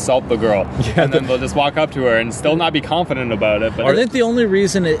have to insult the girl. Yeah, and then they'll just walk up to her and still not be confident about it. But I think the only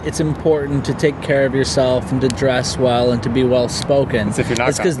reason it's important to take care of yourself and to dress well and to be well spoken It's if you're not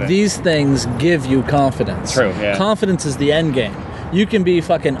is because confident. these things give you confidence. True, yeah. Confidence is the end game. You can be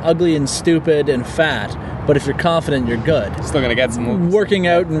fucking ugly and stupid and fat, but if you're confident, you're good. still going to get some moves. Working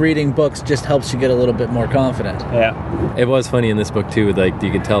out and reading books just helps you get a little bit more confident. Yeah. It was funny in this book too, like you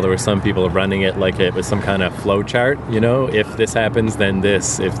could tell there were some people running it like it was some kind of flow chart, you know, if this happens then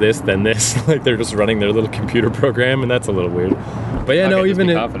this, if this then this. Like they're just running their little computer program, and that's a little weird. But yeah, no, even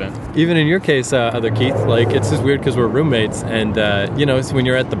in your case, other Keith, like it's just weird because we're roommates, and you know, it's when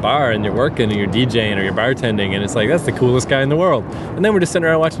you're at the bar and you're working and you're DJing or you're bartending, and it's like that's the coolest guy in the world, and then we're just sitting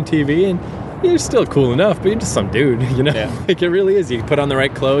around watching TV, and you're still cool enough, but you're just some dude, you know. Yeah. Like it really is. You put on the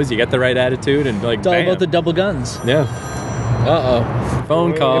right clothes, you get the right attitude, and like It's all bam. about the double guns. Yeah. Uh-oh.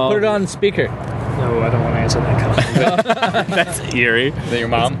 Phone call. Put it on speaker. No, I don't want to answer that call. That's eerie. Is that your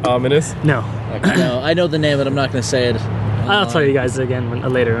mom? Ominous. No. No, I know the name, but I'm not going to say it. I'll tell you guys again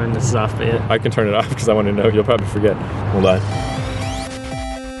later when this is off, but yeah. I can turn it off because I want to know. You'll probably forget. Hold on.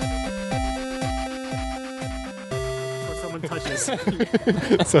 Before someone touches.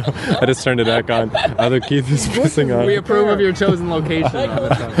 So I just turned it back on. Other Keith is pissing on. We approve of your chosen location.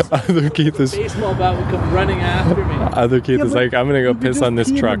 Other Keith is. Baseball bat would come running after me. Other Keith Yeah, is but like, I'm gonna go you could piss just on this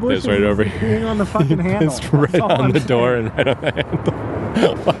pee in the truck that's bushes right over here. Being on the fucking handle. It's right That's all on I'm the saying. door and right on the handle.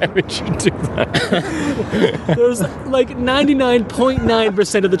 Why would you do that? There's like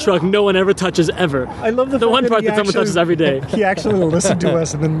 99.9% of the truck no one ever touches ever. I love the one fact part he that someone actually- touches every day. He actually listened to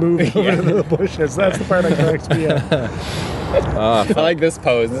us and then moved over to the bushes. That's the part that cracks me up. I like this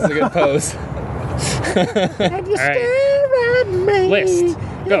pose. This is a good pose. And you All right. stare at me List.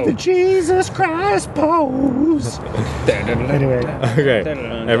 Go. in the Jesus Christ pose. Anyway, Okay.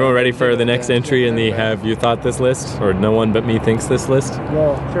 Everyone ready for the next entry in the Have You Thought This list? Or No One But Me Thinks This list?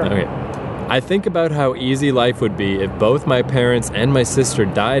 well, sure. Okay. I think about how easy life would be if both my parents and my sister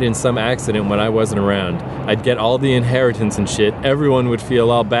died in some accident when I wasn't around. I'd get all the inheritance and shit. Everyone would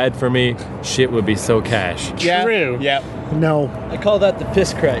feel all bad for me. Shit would be so cash. Yeah. True. Yeah. No. I call that the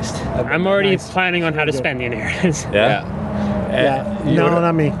piss Christ. I'm already planning on how to spend the inheritance. Yeah? Yeah. You No, would-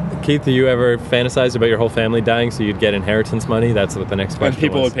 not me. Keith, do you ever fantasize about your whole family dying so you'd get inheritance money? That's what the next And question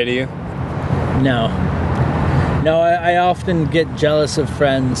people was. would pity you. No. No, I often get jealous of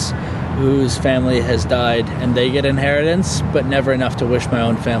friends whose family has died and they get inheritance, but never enough to wish my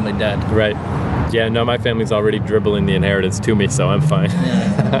own family dead. Right. Yeah, no, my family's already dribbling the inheritance to me, so I'm fine.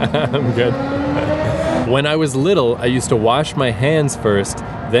 I'm good. When I was little, I used to wash my hands first,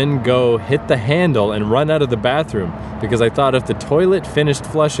 then go hit the handle and run out of the bathroom because I thought if the toilet finished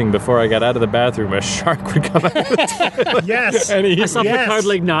flushing before I got out of the bathroom, a shark would come out of the Yes. and eat I saw me. Yes. Picard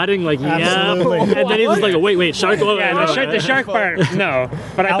like nodding, like Absolutely. yeah, and then he was like, "Wait, shark!" Oh, Yeah, the shark part, no.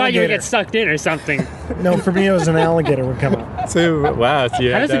 But I thought you would Alligator. get sucked in or something. No, for me it was an alligator would come out. So, wow, so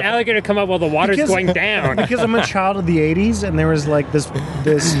you How had does an that- alligator come up while the water's Because- going down? Because I'm a child of the 80s and there was like this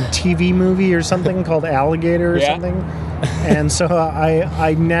TV movie or something called Alligator or Yeah. something. And so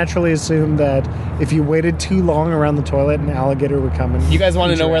I naturally assumed that if you waited too long around the toilet, an alligator would come and You guys want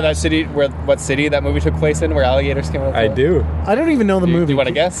to eat know your where ass. what city that movie took place in, where alligators came out? I do. I don't even know the Do movie. you want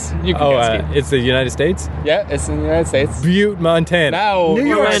to guess? You can Oh, guess. it's the United States? Yeah, it's in the United States. Butte, Montana. No, New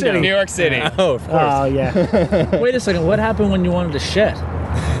York City. New York City. Oh, of course. Oh, yeah. Wait a second, what happened when you wanted to shit?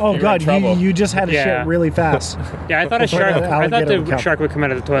 Oh, in God, trouble. you just had to Yeah. shit really fast. Yeah, I thought Before the alligator would come. shark would come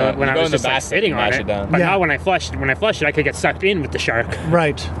out of the toilet Yeah, when you I go was in the just like basket sitting and on mash it. it down. But Yeah. not when I flushed. When I flushed it, I could get sucked in with the shark.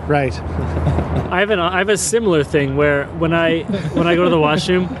 Right. I have a similar thing where when I go to the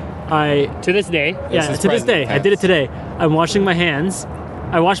washroom, To this day, yeah, is to this day, present I did it today. I'm washing my hands.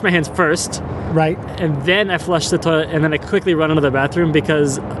 I wash my hands first, Right. and then I flush the toilet, and then I quickly run into the bathroom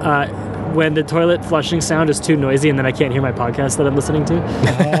because when the toilet flushing sound is too noisy, and then I can't hear my podcast that I'm listening to.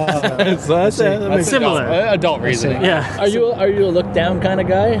 So that makes Similar. Adult reasoning. Yeah, Are you a look down kind of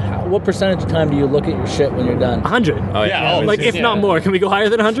guy? What percentage of time do you look at your shit when you're done? 100. Oh, Yeah, yeah. Like, if not more, can we go higher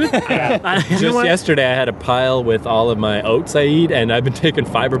than 100? Yeah. Just yesterday, I had a pile with all of my oats I eat, and I've been taking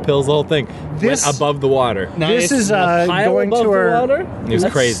fiber pills. The whole thing This- went above the water. This is Pile going above to the our water? It was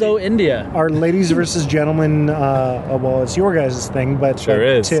That's crazy. so India. our ladies versus gentlemen. Well, it's your guys' thing, but Sure but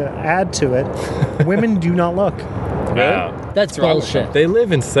is. to add to it, women do not look. Wow. That's wrong with bullshit. They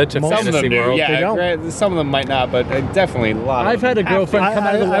live in such a Some of them fantasy do. world. Yeah, They don't. some of them might not, but definitely a lot. I've had a girlfriend come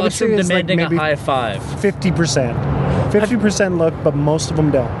out of the I would say washroom it's like demanding a maybe- high five. 50%. 50% look, but most of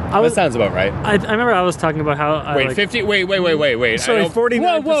them don't. That sounds about right. I remember I was talking about how I Wait, like, 50. Wait. Sorry,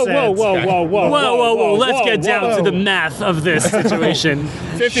 49%. Whoa! Let's get down to the math of this situation.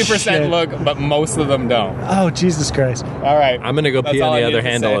 50% Shit. look, but most of them don't. Oh, Jesus Christ. All right. I'm gonna go That's pee all on I the needed other to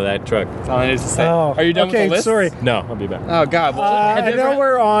handle say. of that truck. That's all I needed to say. Oh, Are you done okay, with the list? sorry. No, I'll be back. Oh, God. Well, I have you know ever-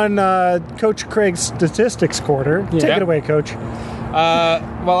 we're on Coach Craig's statistics quarter. Take Yeah. it away, Coach.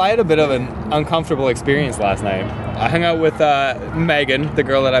 Well, I had a bit of an uncomfortable experience last night. I hung out with Megan, the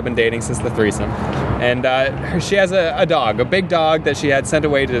girl that I've been dating since the threesome. And she has a dog, a big dog that she had sent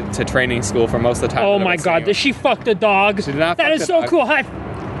away to training school for most of the time. Oh that I my was God! seeing Did she fuck the dog? She did not That fuck is the so dog. cool. High.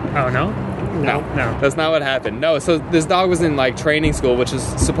 Oh no. No, No. that's not what happened. No, so this dog was in like training school, which is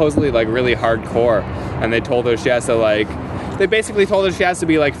supposedly like really hardcore, and they told her she has to like. They basically told her she has to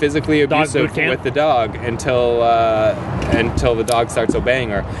be like physically Dog abusive boot camp? with the dog until the dog starts obeying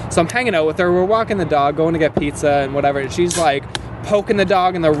her. So I'm hanging out with her. We're walking the dog, going to get pizza and whatever. And she's like poking the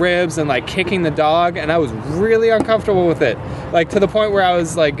dog in the ribs and like kicking the dog, and I was really uncomfortable with it, like to the point where I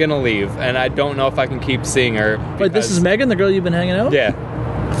was like gonna leave, and I don't know if I can keep seeing her. Wait, this because- is Megan, the girl you've been hanging out with? Yeah,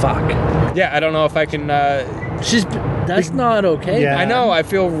 Fuck. yeah. I don't know if I can. That's not okay. Yeah. I know. I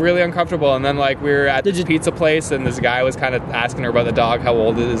feel really uncomfortable. And then, like, we were at Did this you- pizza place, and this guy was kind of asking her about the dog, how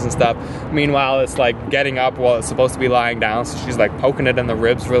old it is and stuff. Meanwhile, it's like getting up while it's supposed to be lying down. So she's like poking it in the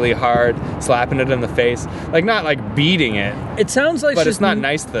ribs really hard, slapping it in the face, like not like beating it, It sounds like but she's it's not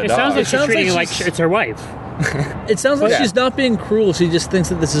nice to the It dog. sounds like she's sounds treating like it like she's- it's her wife. It sounds like Yeah. she's not being cruel. She just thinks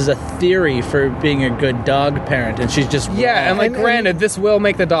that this is a theory for being a good dog parent, and she's just Yeah, and like, And- granted, this will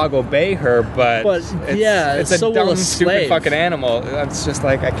make the dog obey her, but yeah, it's a so will dumb, a stupid slave. fucking animal. It's just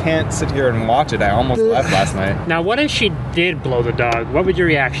like I can't sit here and watch it. I almost left last night. Now, what if she did blow the dog? What would your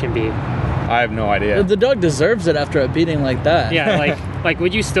reaction be? I have no idea. The dog deserves it after a beating like that. Yeah, like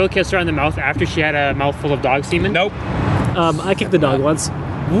would you still kiss her on the mouth after she had a mouthful of dog semen? Nope. I kicked the dog once.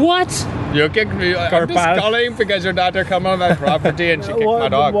 What? You kicked me. I'm just calling because your daughter come on my property and she kicked my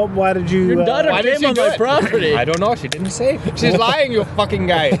dog. Why did you... Your daughter Why did came she on do my it? property. I don't know. She didn't say. She's lying, you fucking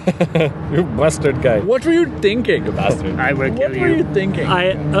guy. You bastard guy. What were you thinking? Bastard. I would What kill were you. you thinking?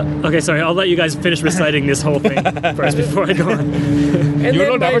 Okay, sorry. I'll let you guys finish reciting this whole thing first before I go on. And You then,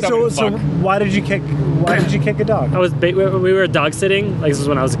 don't ever so, fuck. so why did you kick a dog? I was we were dog sitting. Like this was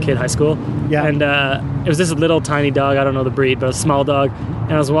when I was a kid, high school. Yeah. And it was this little tiny dog. I don't know the breed, but a small dog.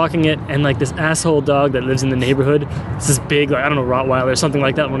 And I was walking it, and like this asshole dog that lives in the neighborhood. It's this big, like I don't know, Rottweiler or something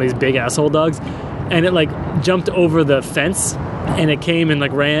like that. One of these big asshole dogs. And it like jumped over the fence, and it came and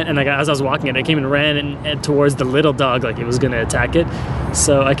like ran. And like as I was walking it came and ran and towards the little dog, like it was gonna attack it.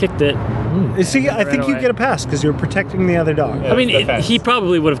 So I kicked it. You see, I think you away. get a pass because you're protecting the other dog. I mean, the fence. he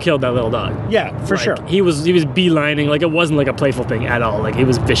probably would have killed that little dog. Yeah, for Like, sure. He was beelining. Like it wasn't like a playful thing at all. Like he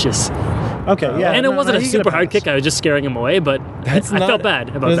was vicious. Okay, yeah. And it no, wasn't no, a you get super hard pass. kick. I was just scaring him away, but I felt bad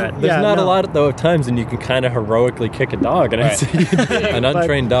about there's, that. There's Yeah, not no. a lot though of times when you can kind of heroically kick a dog, and an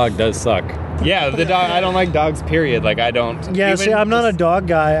untrained dog does suck. Yeah, the dog. I don't like dogs. Period. Like I don't. Yeah, even see, I'm not a just- dog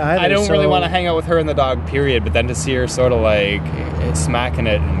guy either. I don't really so- want to hang out with her and the dog. Period. But then to see her sort of like smacking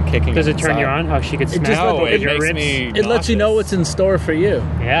it and kicking. Does it turn you inside. on? How she could smack No, it your makes ribs? me. It lets you know nauseous. what's in store for you.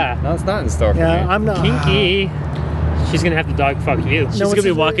 Yeah. No, it's not in store for Yeah, me. I'm not. Kinky. She's gonna have to dog fuck you. She's No, gonna it's be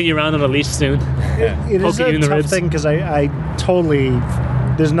a- walking you around on a leash soon. It is Poking you a in the tough ribs. thing because I totally.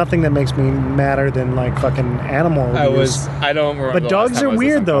 There's nothing that makes me madder than like fucking animal abuse. I don't remember. But the dogs last time are I was this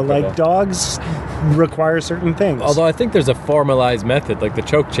weird though. Like uncomfortable. dogs require certain things. Although I think there's a formalized method, like the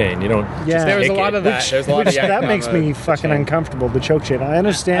choke chain. You don't. yeah, There was a kick lot it. of that. There's a lot of that yakking makes on the me fucking chain. uncomfortable. The choke chain. I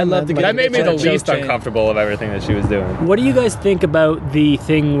understand. I love that, to like, That made me It's the a choke least chain. uncomfortable of everything that she was doing. What do you guys think about the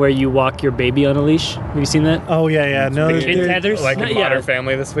thing where you walk your baby on a leash? Have you seen that? Oh yeah. No, The kid there- tethers? Like Not in yet. Modern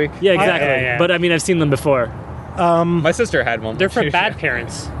Family this week. Yeah, exactly. yeah. But I mean, I've seen them before. My sister had one. They're for bad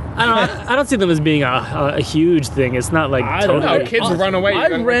parents. I don't see them as being a huge thing. It's not like I don't totally. know. Kids run away. I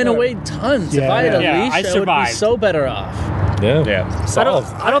ran away tons. If Yeah. I had a Yeah, leash, I I would be survived. so better off. Yeah. Yeah. I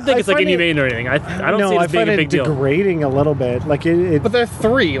don't think I it's like find it- inhumane or anything. I don't no, see it I as being find a it big deal. degrading a little bit. Like it But they're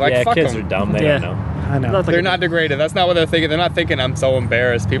 3. Like Yeah, fuck kids them. are dumb. They Yeah. don't know. I know. Not like They're a- not degraded. That's not what they're thinking. They're not thinking I'm so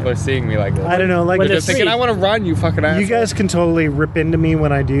embarrassed. People are seeing me like this. I don't know. Like When They're it's just thinking free. I want to run. You fucking asshole. you guys can totally rip into me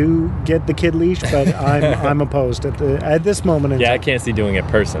when I do get the kid leash, but I'm opposed at this moment in Yeah, I time. can't see doing it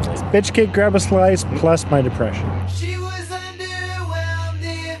personally. Bitch cake, grab a slice plus my depression. She was underwhelmed,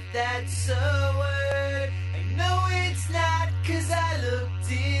 if that's a word. I know it's not, 'cause I looked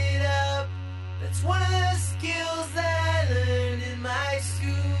it up. That's one of the skills that I learned in my school.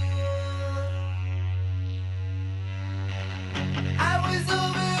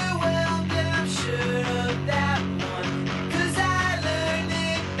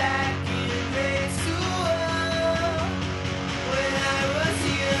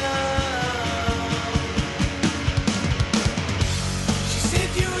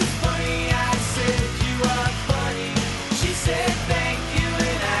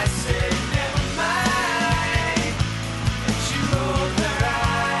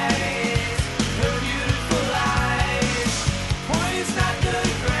 not the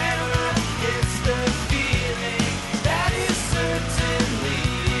grammar, it's the feeling that is certainly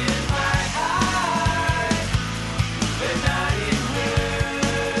in my heart, but not in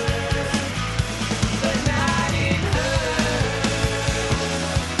hers, but not in hers,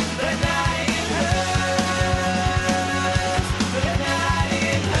 but not in hers, but not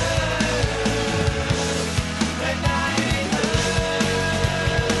in hers, but not in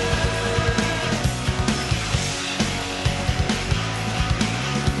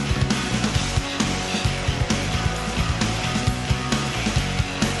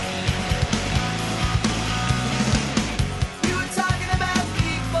We were talking about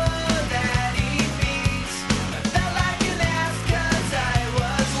people that he meets. I felt like an ass 'cause I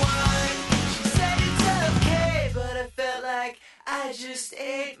was one. She said it's okay, but I felt like I just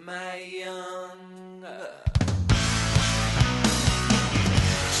ate my young.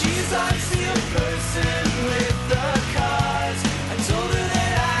 She's obviously a person with the cause. I told her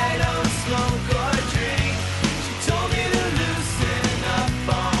that I don't smoke or drink. She told me to loosen up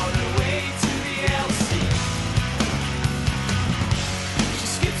on her way to the LC. She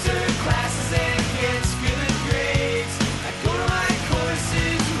skips her classes and gets good grades. I go to my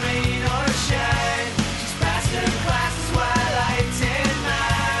courses, rain or shine. She's passed her classes while I attend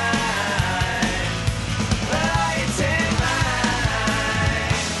mine. While I attend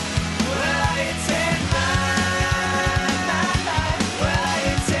mine. While I attend mine. While I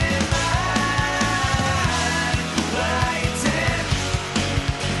attend mine. While I attend.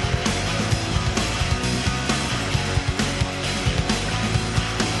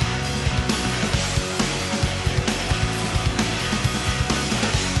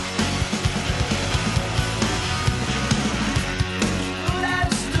 Wrote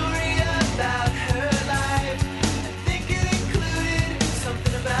out a story about her life. I think it included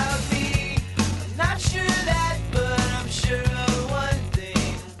something about me. I'm not sure of that, but I'm sure of one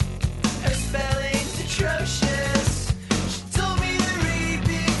thing. Her spelling's atrocious. She told me to read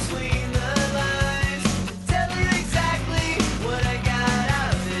between the lines and tell her exactly what I got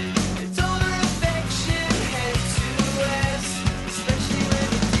out of it. I told her affection head to west, especially when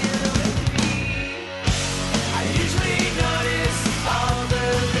you're dealing with me. I usually notice all the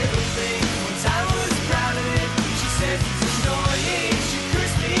little things. One time I was proud of it. She says it's annoying. She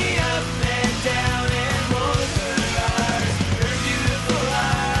cursed me up and down and rolled her R's, her beautiful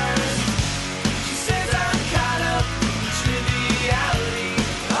R's. She says I'm caught up in triviality.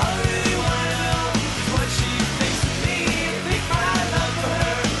 All I really wanna know is what she thinks of me. I think my love for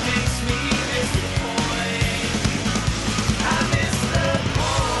her makes me miss the point. I miss the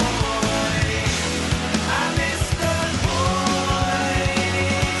point. I miss the point.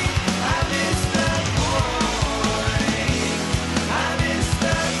 I miss the point. I miss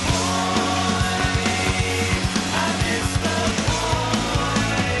the point. I miss the point.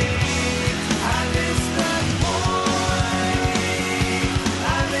 I miss the point.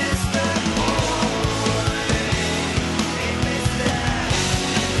 I miss the point. Miss that.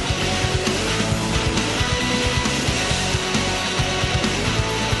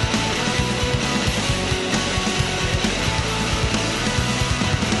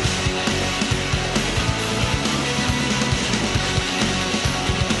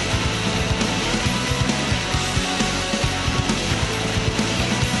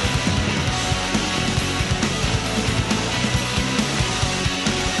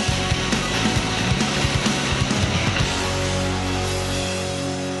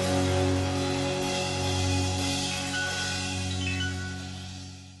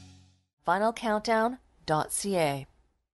 FinalCountdown.ca